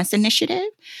Educators Promise Initiative,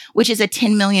 which is a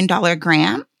 $10 million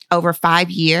grant over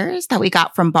 5 years that we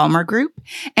got from Ballmer Group.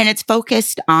 And it's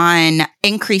focused on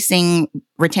increasing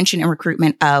retention and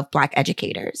recruitment of Black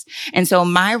educators. And so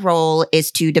my role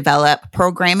is to develop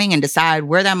programming and decide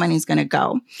where that money is going to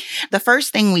go. The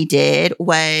first thing we did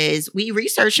was we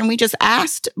researched and we just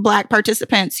asked Black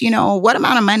participants, what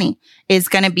amount of money is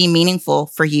going to be meaningful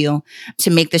for you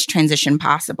to make this transition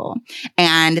possible?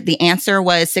 And the answer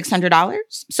was $600.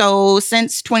 So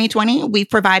since 2020, we've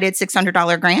provided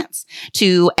 $600 grants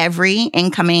to every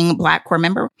incoming Black Corps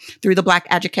member through the Black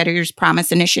Educators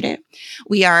Promise Initiative.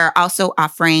 We are also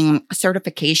offering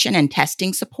certification and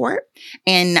testing support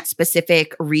in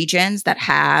specific regions that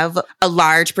have a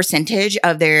large percentage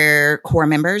of their Corps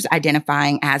members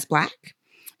identifying as Black.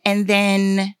 And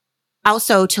then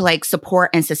also to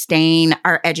support and sustain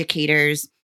our educators.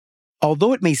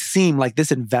 Although it may seem like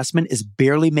this investment is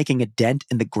barely making a dent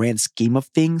in the grand scheme of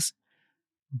things,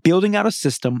 building out a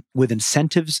system with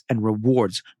incentives and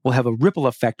rewards will have a ripple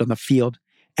effect on the field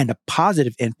and a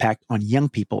positive impact on young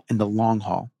people in the long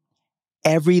haul.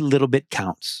 Every little bit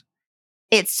counts.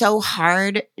 It's so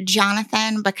hard,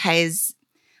 Jonathan, because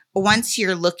once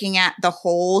you're looking at the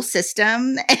whole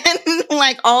system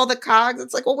and all the cogs,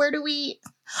 it's well, where do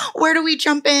we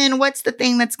jump in? What's the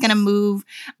thing that's going to move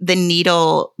the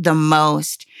needle the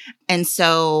most? And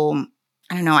so,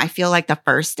 I don't know, I feel like the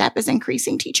first step is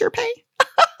increasing teacher pay.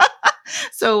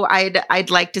 So I'd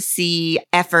like to see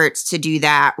efforts to do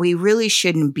that. We really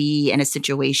shouldn't be in a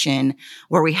situation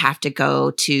where we have to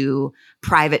go to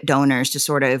private donors to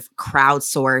sort of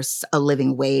crowdsource a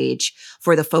living wage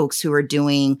for the folks who are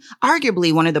doing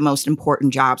arguably one of the most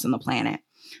important jobs on the planet.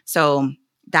 So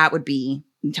that would be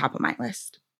the top of my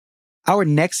list. Our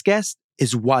next guest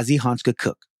is Wazi Hanska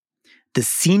Cook, the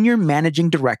Senior Managing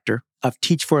Director of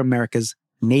Teach for America's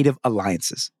Native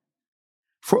Alliances.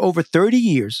 For over 30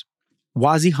 years,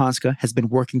 Wazi Hanska has been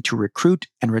working to recruit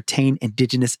and retain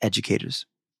Indigenous educators.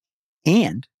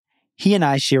 And he and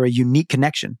I share a unique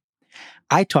connection.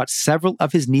 I taught several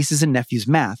of his nieces and nephews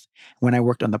math when I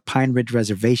worked on the Pine Ridge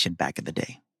Reservation back in the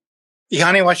day.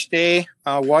 Ihane Washte,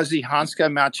 Wazi Hanska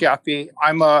Machiapi.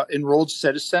 I'm an enrolled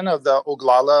citizen of the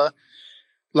Oglala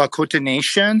Lakota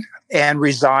Nation and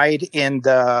reside in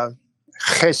the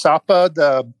Chesapa,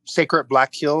 the sacred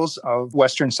Black Hills of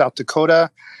western South Dakota,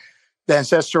 the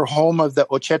ancestral home of the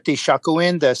Ochete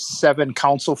Shakowin, the 7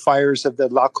 council fires of the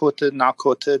Lakota,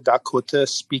 Nakota, Dakota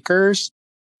speakers.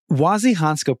 Wazi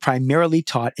Hanska primarily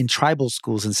taught in tribal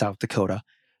schools in South Dakota,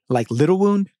 like Little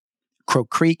Wound, Crow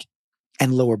Creek,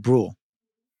 and Lower Brule.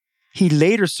 He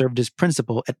later served as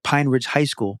principal at Pine Ridge High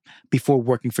School before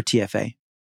working for TFA.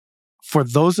 For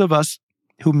those of us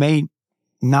who may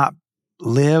not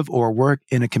live or work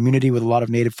in a community with a lot of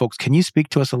Native folks, can you speak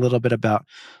to us a little bit about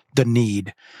the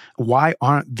need? Why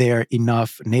aren't there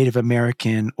enough Native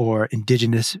American or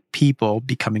Indigenous people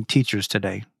becoming teachers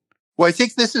today? Well, I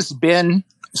think this has been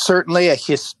certainly a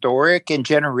historic and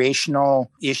generational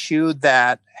issue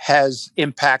that has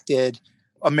impacted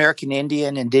American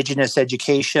Indian Indigenous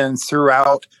education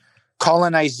throughout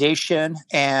colonization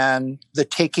and the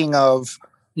taking of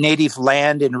Native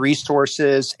land and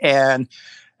resources, and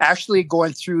actually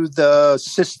going through the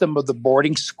system of the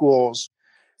boarding schools.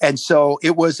 And so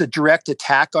it was a direct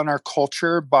attack on our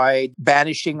culture by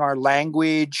banishing our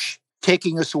language,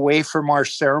 taking us away from our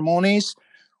ceremonies.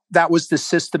 That was the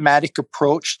systematic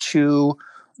approach to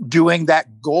doing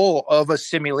that goal of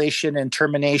assimilation and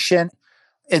termination.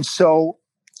 And so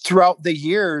throughout the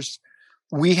years,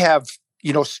 we have,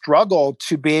 struggled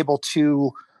to be able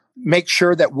to make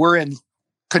sure that we're in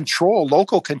control,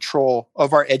 local control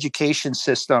of our education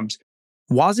systems.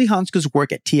 Wazi Hanska's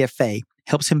work at TFA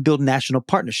helps him build national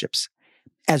partnerships,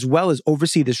 as well as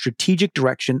oversee the strategic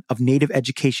direction of Native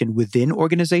education within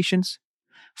organizations,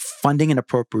 funding and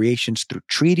appropriations through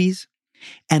treaties,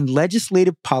 and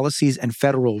legislative policies and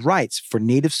federal rights for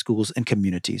Native schools and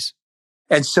communities.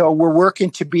 And so we're working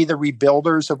to be the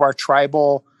rebuilders of our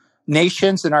tribal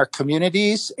nations and our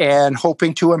communities and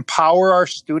hoping to empower our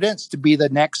students to be the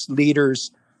next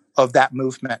leaders of that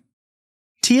movement.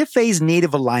 TFA's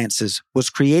Native Alliances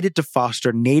was created to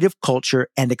foster Native culture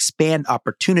and expand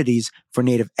opportunities for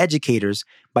Native educators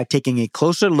by taking a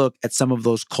closer look at some of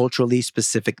those culturally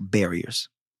specific barriers.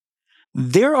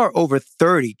 There are over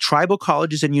 30 tribal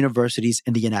colleges and universities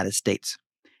in the United States,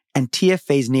 and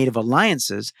TFA's Native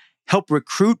Alliances help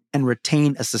recruit and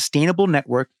retain a sustainable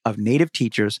network of Native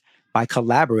teachers by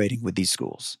collaborating with these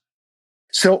schools.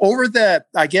 So over the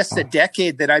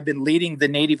decade that I've been leading the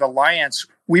Native Alliance,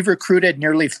 we've recruited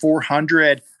nearly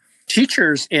 400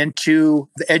 teachers into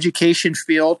the education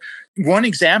field. One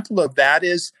example of that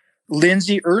is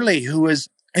Lindsay Early, who is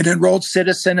an enrolled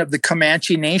citizen of the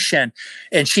Comanche Nation.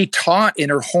 And she taught in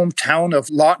her hometown of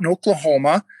Lawton,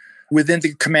 Oklahoma, within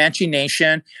the Comanche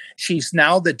Nation. She's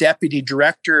now the deputy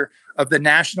director of the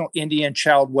National Indian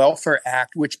Child Welfare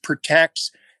Act, which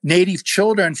protects Native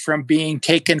children from being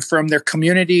taken from their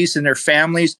communities and their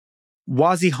families.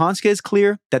 Wazi is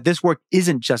clear that this work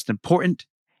isn't just important,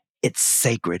 it's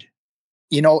sacred.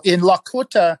 You know, in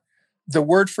Lakota, the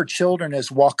word for children is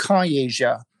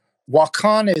Wakanyeja.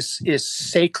 Wakan is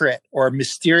sacred or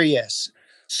mysterious.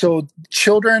 So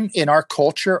children in our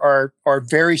culture are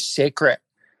very sacred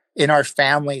in our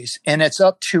families. And it's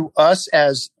up to us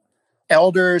as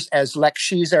elders, as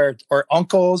lekshis or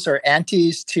uncles or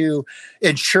aunties to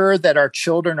ensure that our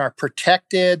children are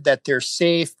protected, that they're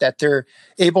safe, that they're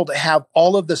able to have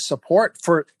all of the support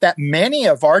for that many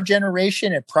of our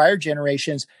generation and prior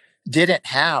generations didn't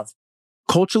have.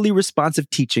 Culturally responsive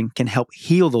teaching can help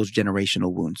heal those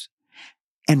generational wounds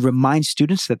and remind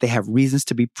students that they have reasons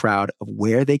to be proud of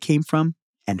where they came from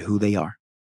and who they are.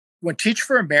 When Teach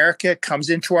for America comes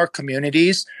into our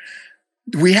communities,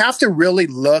 we have to really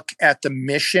look at the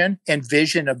mission and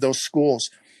vision of those schools.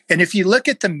 And if you look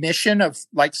at the mission of,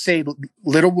 like, say,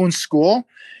 Little Wound School,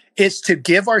 it's to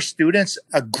give our students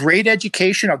a great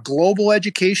education, a global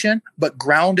education, but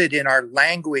grounded in our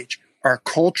language, our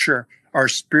culture, our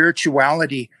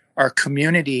spirituality, our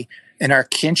community, and our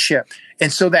kinship.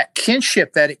 And so that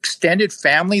kinship, that extended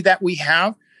family that we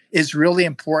have is really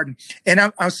important. And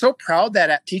I'm so proud that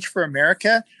at Teach for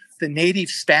America, the Native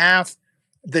staff,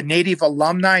 the Native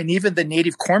alumni, and even the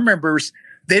Native core members,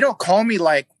 they don't call me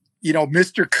like,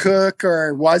 Mr. Cook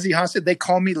or Wazi Hansen. They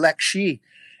call me Lekshi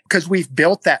because we've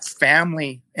built that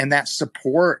family and that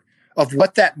support of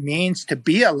what that means to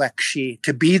be a Lekshi,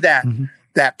 to be that,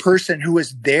 that person who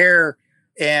is there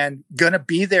and going to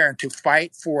be there and to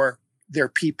fight for their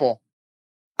people.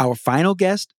 Our final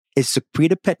guest is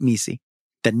Suprita Petmisi,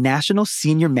 the National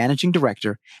Senior Managing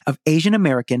Director of Asian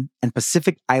American and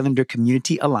Pacific Islander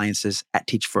Community Alliances at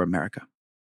Teach for America.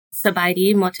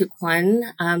 Sabaidi Motukwan,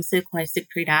 Sukwai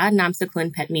Suprita, Nam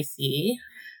Sukwin Petmisi.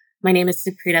 My name is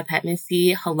Suprita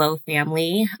Petmisi. Hello,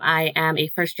 family. I am a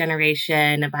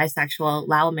first-generation bisexual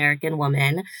Lao American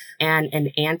woman and an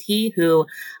auntie who,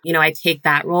 I take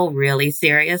that role really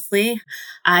seriously.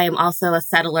 I am also a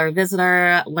settler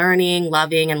visitor, learning,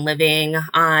 loving, and living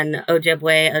on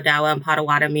Ojibwe, Odawa, and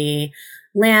Potawatomi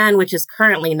land, which is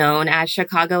currently known as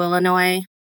Chicago, Illinois.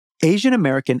 Asian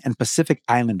American and Pacific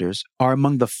Islanders are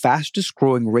among the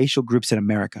fastest-growing racial groups in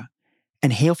America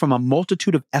and hail from a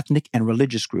multitude of ethnic and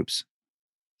religious groups.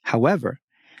 However,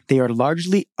 they are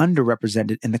largely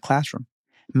underrepresented in the classroom,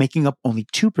 making up only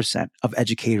 2% of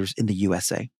educators in the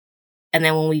USA. And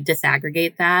then when we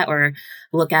disaggregate that or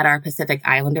look at our Pacific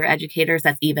Islander educators,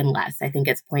 that's even less. I think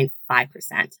it's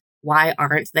 0.5%. Why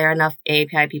aren't there enough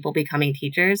AAPI people becoming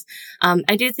teachers?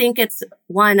 I do think it's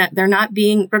one, they're not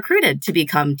being recruited to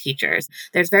become teachers.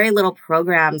 There's very little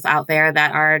programs out there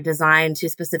that are designed to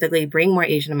specifically bring more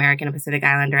Asian American and Pacific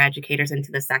Islander educators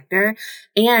into the sector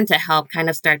and to help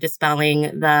kind of start dispelling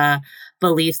the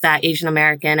beliefs that Asian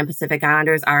American and Pacific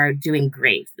Islanders are doing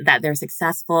great, that they're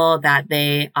successful, that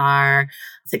they are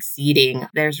succeeding.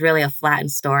 There's really a flattened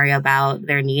story about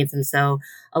their needs. And so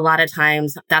a lot of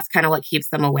times that's kind of what keeps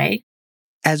them away.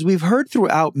 As we've heard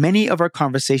throughout many of our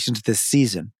conversations this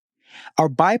season, our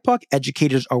BIPOC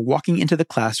educators are walking into the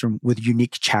classroom with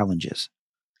unique challenges.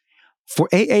 For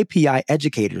AAPI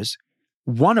educators,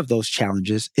 one of those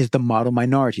challenges is the model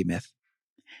minority myth.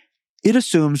 It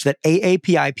assumes that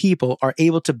AAPI people are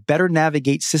able to better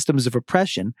navigate systems of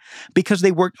oppression because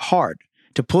they worked hard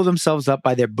to pull themselves up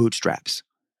by their bootstraps.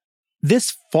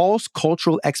 This false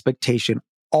cultural expectation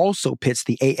also pits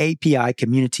the AAPI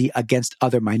community against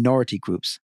other minority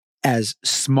groups as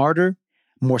smarter,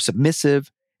 more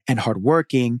submissive, and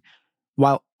hardworking,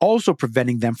 while also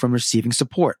preventing them from receiving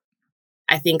support.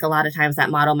 I think a lot of times that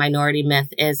model minority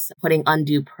myth is putting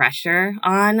undue pressure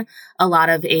on a lot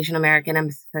of Asian American and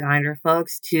Pacific Islander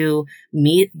folks to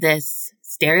meet this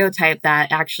stereotype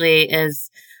that actually is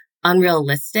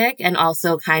unrealistic and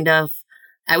also kind of,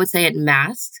 I would say, it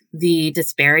masks the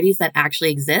disparities that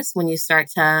actually exist when you start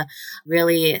to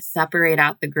really separate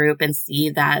out the group and see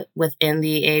that within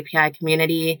the API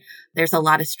community, there's a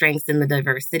lot of strengths in the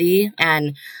diversity.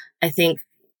 And I think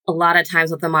a lot of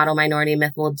times what the model minority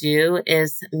myth will do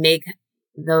is make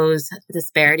those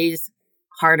disparities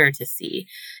harder to see.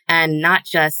 And not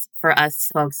just for us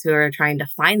folks who are trying to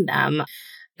find them,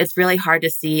 it's really hard to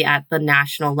see at the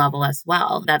national level as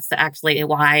well. That's actually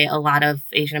why a lot of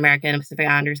Asian American and Pacific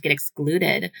Islanders get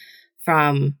excluded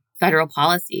from federal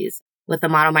policies, with the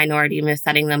model minority myth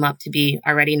setting them up to be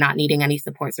already not needing any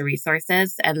supports or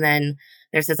resources. And then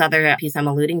there's this other piece I'm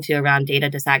alluding to around data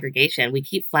disaggregation. We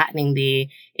keep flattening the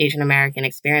Asian American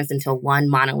experience into one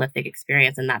monolithic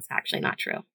experience, and that's actually not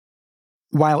true.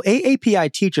 While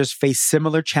AAPI teachers face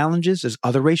similar challenges as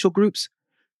other racial groups,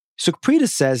 Sukhprita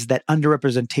says that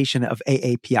underrepresentation of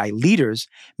AAPI leaders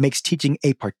makes teaching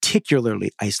a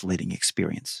particularly isolating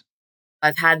experience.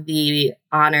 I've had the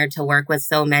honor to work with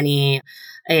so many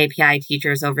AAPI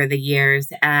teachers over the years,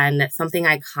 and something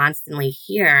I constantly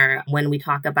hear when we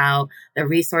talk about the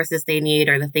resources they need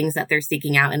or the things that they're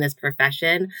seeking out in this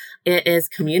profession, it is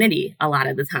community a lot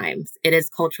of the times. It is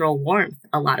cultural warmth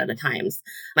a lot of the times.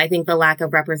 I think the lack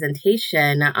of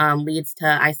representation leads to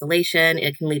isolation.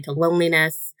 It can lead to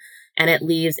loneliness. And it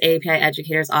leaves AAPI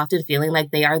educators often feeling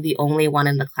like they are the only one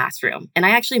in the classroom. And I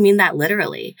actually mean that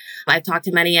literally. I've talked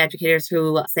to many educators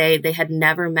who say they had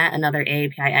never met another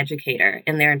AAPI educator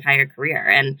in their entire career.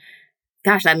 And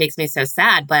gosh, that makes me so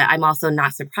sad. But I'm also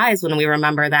not surprised when we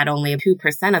remember that only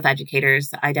 2% of educators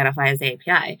identify as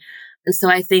AAPI. And so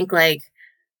I think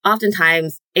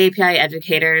oftentimes, API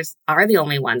educators are the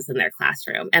only ones in their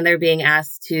classroom, and they're being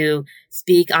asked to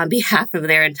speak on behalf of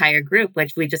their entire group,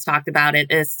 which we just talked about.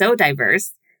 It is so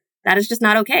diverse. That is just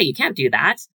not okay. You can't do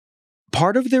that.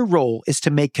 Part of their role is to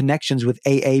make connections with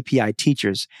AAPI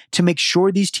teachers to make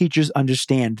sure these teachers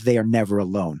understand they are never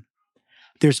alone.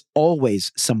 There's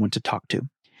always someone to talk to,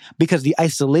 because the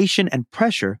isolation and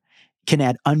pressure can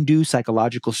add undue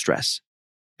psychological stress.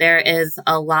 There is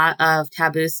a lot of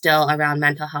taboo still around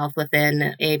mental health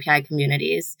within API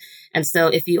communities. And so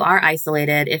if you are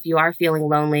isolated, if you are feeling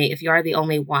lonely, if you are the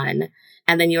only one,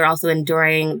 and then you're also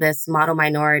enduring this model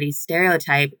minority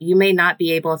stereotype, you may not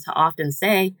be able to often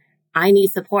say, I need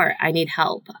support, I need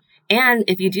help. And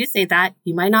if you do say that,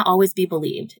 you might not always be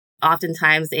believed.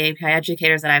 Oftentimes, the API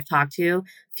educators that I've talked to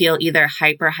feel either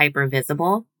hyper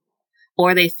visible,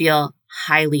 or they feel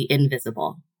highly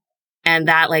invisible. And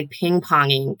that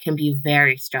ping-ponging can be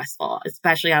very stressful,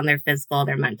 especially on their physical,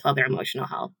 their mental, their emotional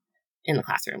health in the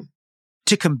classroom.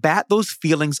 To combat those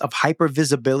feelings of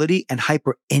hypervisibility and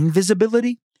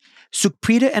hyperinvisibility,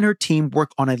 Sukhprita and her team work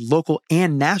on a local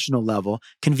and national level,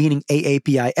 convening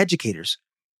AAPI educators.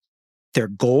 Their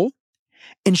goal?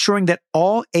 Ensuring that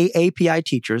all AAPI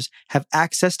teachers have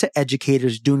access to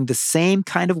educators doing the same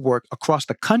kind of work across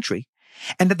the country,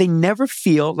 and that they never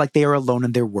feel like they are alone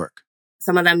in their work.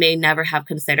 Some of them may never have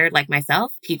considered, like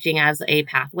myself, teaching as a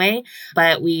pathway,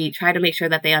 but we try to make sure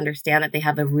that they understand that they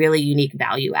have a really unique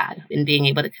value add in being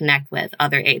able to connect with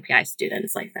other API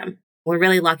students like them. We're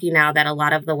really lucky now that a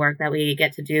lot of the work that we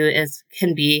get to do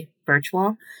can be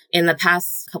virtual. In the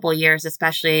past couple of years,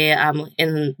 especially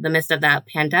in the midst of that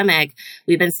pandemic,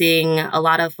 we've been seeing a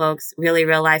lot of folks really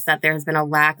realize that there has been a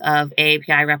lack of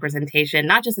API representation,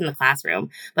 not just in the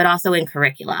classroom, but also in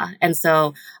curricula. And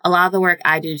so a lot of the work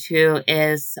I do too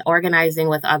is organizing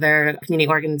with other community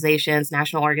organizations,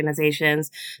 national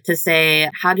organizations, to say,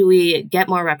 how do we get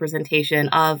more representation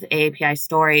of API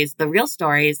stories, the real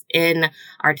stories in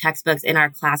our textbooks, in our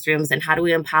classrooms, and how do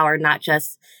we empower not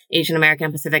just Asian American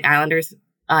and Pacific Islanders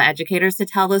educators to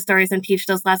tell those stories and teach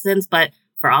those lessons, but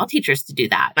for all teachers to do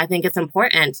that. I think it's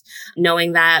important,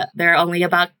 knowing that there are only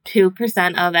about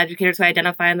 2% of educators who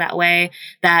identify in that way,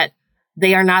 that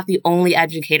they are not the only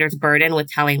educators burdened with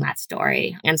telling that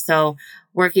story. And so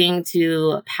working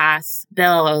to pass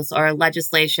bills or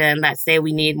legislation that say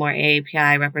we need more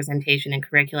API representation in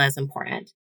curricula is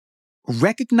important.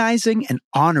 Recognizing and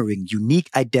honoring unique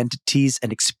identities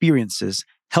and experiences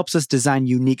helps us design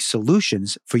unique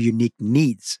solutions for unique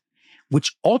needs,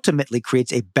 which ultimately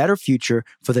creates a better future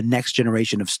for the next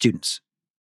generation of students.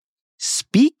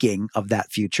 Speaking of that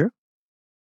future,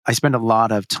 I spend a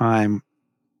lot of time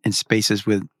in spaces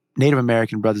with Native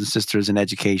American brothers and sisters in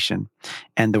education,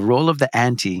 and the role of the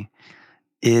auntie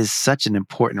is such an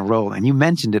important role. And you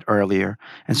mentioned it earlier.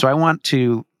 And so I want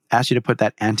to ask you to put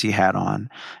that auntie hat on.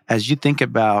 As you think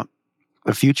about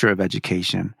the future of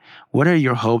education, what are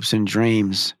your hopes and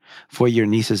dreams for your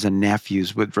nieces and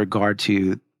nephews with regard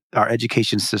to our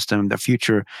education system, the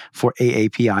future for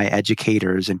AAPI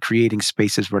educators, and creating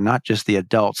spaces where not just the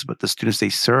adults, but the students they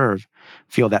serve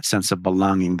feel that sense of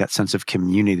belonging, that sense of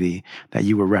community that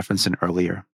you were referencing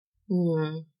earlier?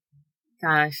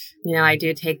 Gosh, I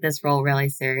do take this role really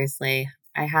seriously.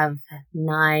 I have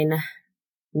 9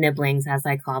 nibblings, as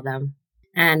I call them,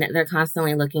 and they're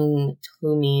constantly looking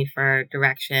to me for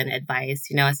direction, advice.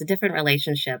 It's a different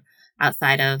relationship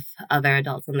outside of other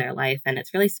adults in their life, and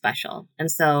it's really special. And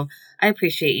so I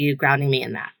appreciate you grounding me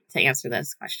in that to answer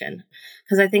this question,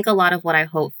 because I think a lot of what I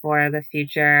hope for the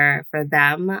future for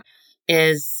them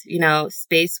is,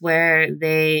 space where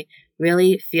they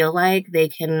really feel like they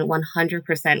can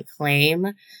 100% claim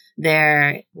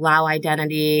their Lao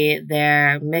identity,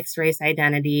 their mixed race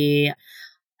identity,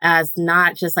 as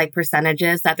not just like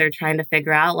percentages that they're trying to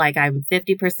figure out, like I'm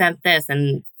 50% this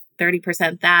and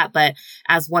 30% that, but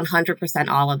as 100%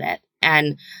 all of it.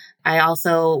 And I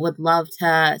also would love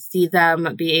to see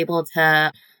them be able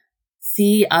to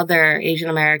see other Asian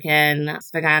American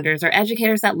Pacific Islanders or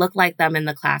educators that look like them in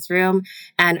the classroom,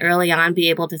 and early on be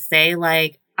able to say,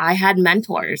 like, I had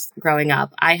mentors growing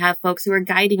up. I have folks who were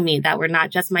guiding me that were not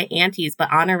just my aunties,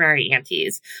 but honorary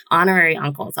aunties, honorary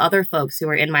uncles, other folks who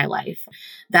were in my life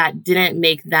that didn't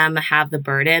make them have the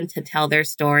burden to tell their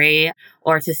story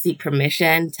or to seek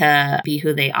permission to be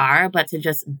who they are, but to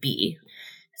just be.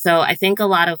 So I think a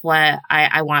lot of what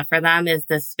I want for them is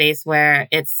this space where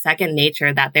it's second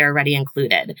nature that they're already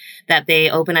included, that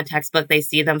they open a textbook, they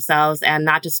see themselves, and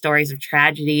not just stories of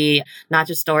tragedy, not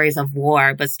just stories of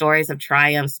war, but stories of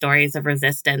triumph, stories of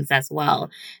resistance as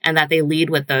well. And that they lead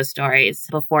with those stories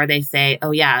before they say, oh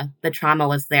yeah, the trauma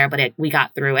was there, but we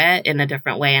got through it in a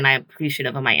different way. And I'm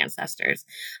appreciative of my ancestors.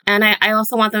 And I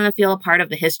also want them to feel a part of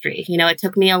the history. It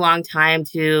took me a long time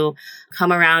to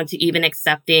come around to even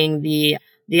accepting the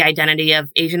identity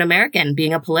of Asian American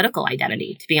being a political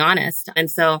identity, to be honest. And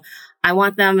so I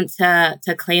want them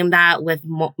to claim that with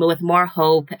more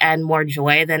hope and more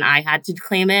joy than I had to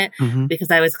claim it,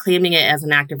 because I was claiming it as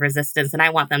an act of resistance, and I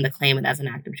want them to claim it as an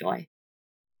act of joy.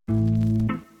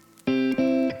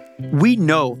 We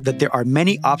know that there are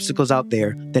many obstacles out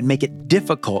there that make it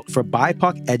difficult for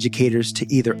BIPOC educators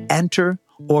to either enter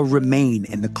or remain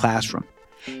in the classroom.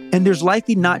 And there's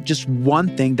likely not just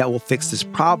one thing that will fix this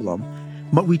problem,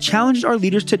 but we challenged our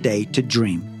leaders today to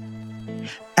dream.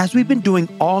 As we've been doing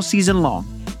all season long,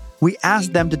 we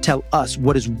asked them to tell us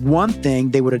what is one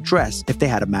thing they would address if they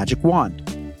had a magic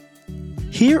wand.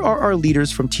 Here are our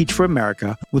leaders from Teach for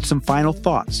America with some final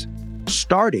thoughts,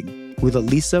 starting with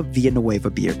Elisa Villanueva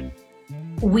Beard.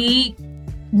 We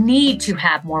need to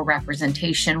have more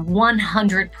representation,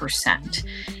 100%.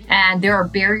 And there are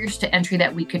barriers to entry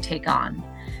that we could take on.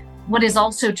 What is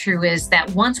also true is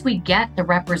that once we get the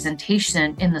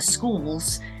representation in the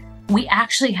schools, we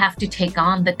actually have to take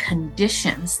on the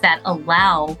conditions that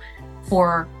allow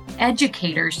for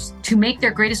educators to make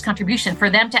their greatest contribution, for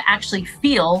them to actually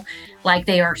feel like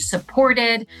they are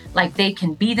supported, like they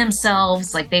can be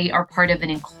themselves, like they are part of an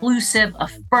inclusive,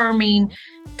 affirming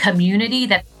community,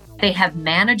 that they have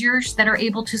managers that are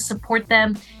able to support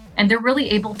them, and they're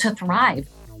really able to thrive.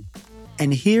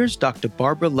 And here's Dr.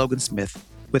 Barbara Logan-Smith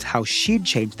with how she'd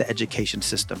changed the education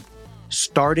system,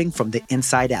 starting from the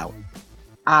inside out.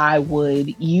 I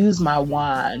would use my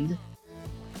wand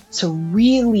to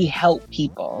really help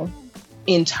people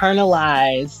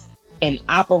internalize and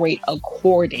operate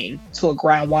according to a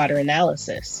groundwater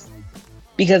analysis.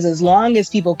 Because as long as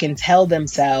people can tell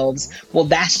themselves, well,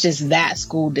 that's just that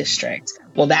school district,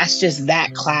 well, that's just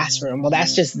that classroom, well,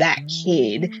 that's just that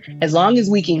kid, as long as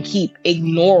we can keep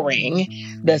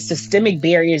ignoring the systemic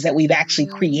barriers that we've actually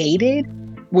created,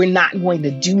 we're not going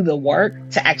to do the work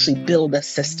to actually build a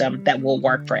system that will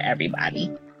work for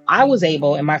everybody. I was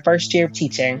able, in my first year of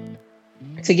teaching,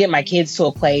 to get my kids to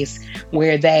a place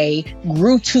where they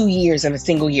grew 2 years in a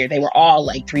single year. They were all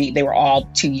they were all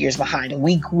 2 years behind, and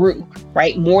we grew,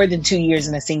 right? More than 2 years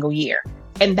in a single year.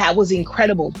 And that was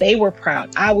incredible. They were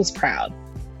proud. I was proud.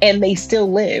 And they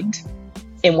still lived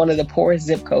in one of the poorest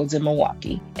zip codes in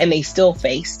Milwaukee. And they still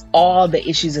faced all the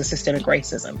issues of systemic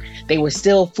racism. They were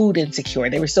still food insecure.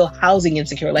 They were still housing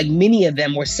insecure. Like, many of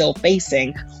them were still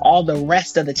facing all the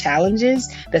rest of the challenges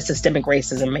that systemic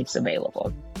racism makes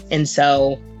available. And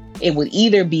so it would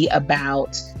either be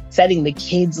about setting the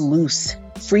kids loose,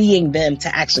 freeing them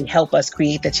to actually help us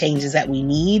create the changes that we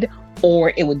need,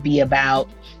 or it would be about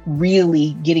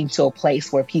really getting to a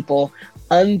place where people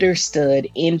understood,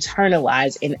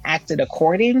 internalized, and acted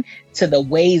according to the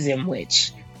ways in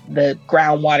which the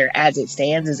groundwater as it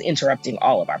stands is interrupting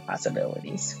all of our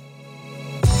possibilities.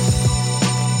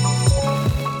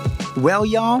 Well,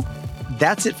 y'all,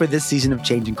 that's it for this season of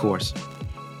Changing Course.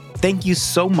 Thank you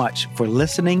so much for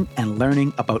listening and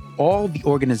learning about all the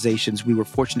organizations we were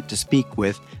fortunate to speak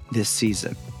with this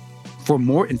season. For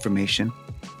more information,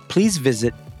 please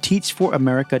visit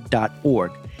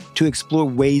teachforamerica.org to explore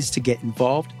ways to get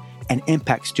involved and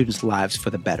impact students' lives for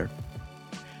the better.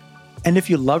 And if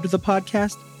you loved the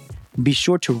podcast, be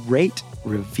sure to rate,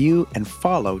 review, and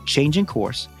follow Changing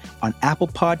Course on Apple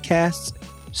Podcasts,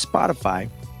 Spotify,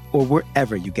 or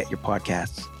wherever you get your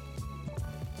podcasts.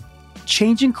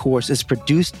 Changing Course is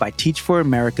produced by Teach for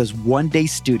America's One Day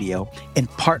Studio in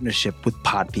partnership with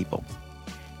Pod People.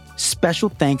 Special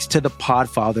thanks to the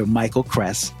Podfather Michael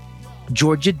Kress,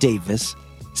 Georgia Davis,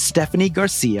 Stephanie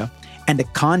Garcia, and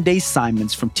Akonde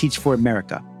Simons from Teach for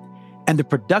America, and the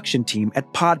production team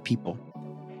at Pod People: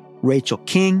 Rachel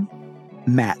King,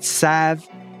 Matt Sav,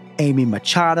 Amy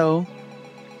Machado,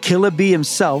 Killer Bee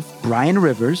himself, Brian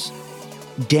Rivers,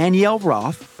 Danielle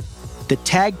Roth, the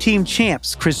tag team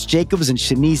champs Chris Jacobs and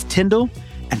Shanice Tyndall,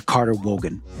 and Carter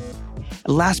Wogan.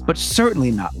 Last but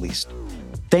certainly not least,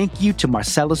 thank you to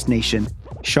Marcellus Nation,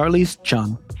 Charlize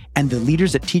Chung, and the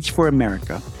leaders at Teach for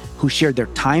America who shared their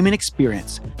time and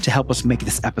experience to help us make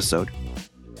this episode.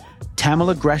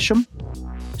 Tamala Gresham,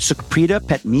 Sukhprita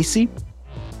Petmisi,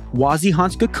 Wazi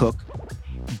Hanska Cook,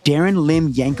 Darren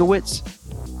Lim Yankowitz,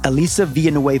 Elisa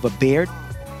Villanueva Baird,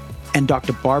 and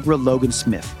Dr. Barbara Logan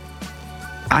Smith.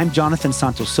 I'm Jonathan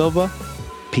Santos Silva.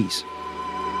 Peace.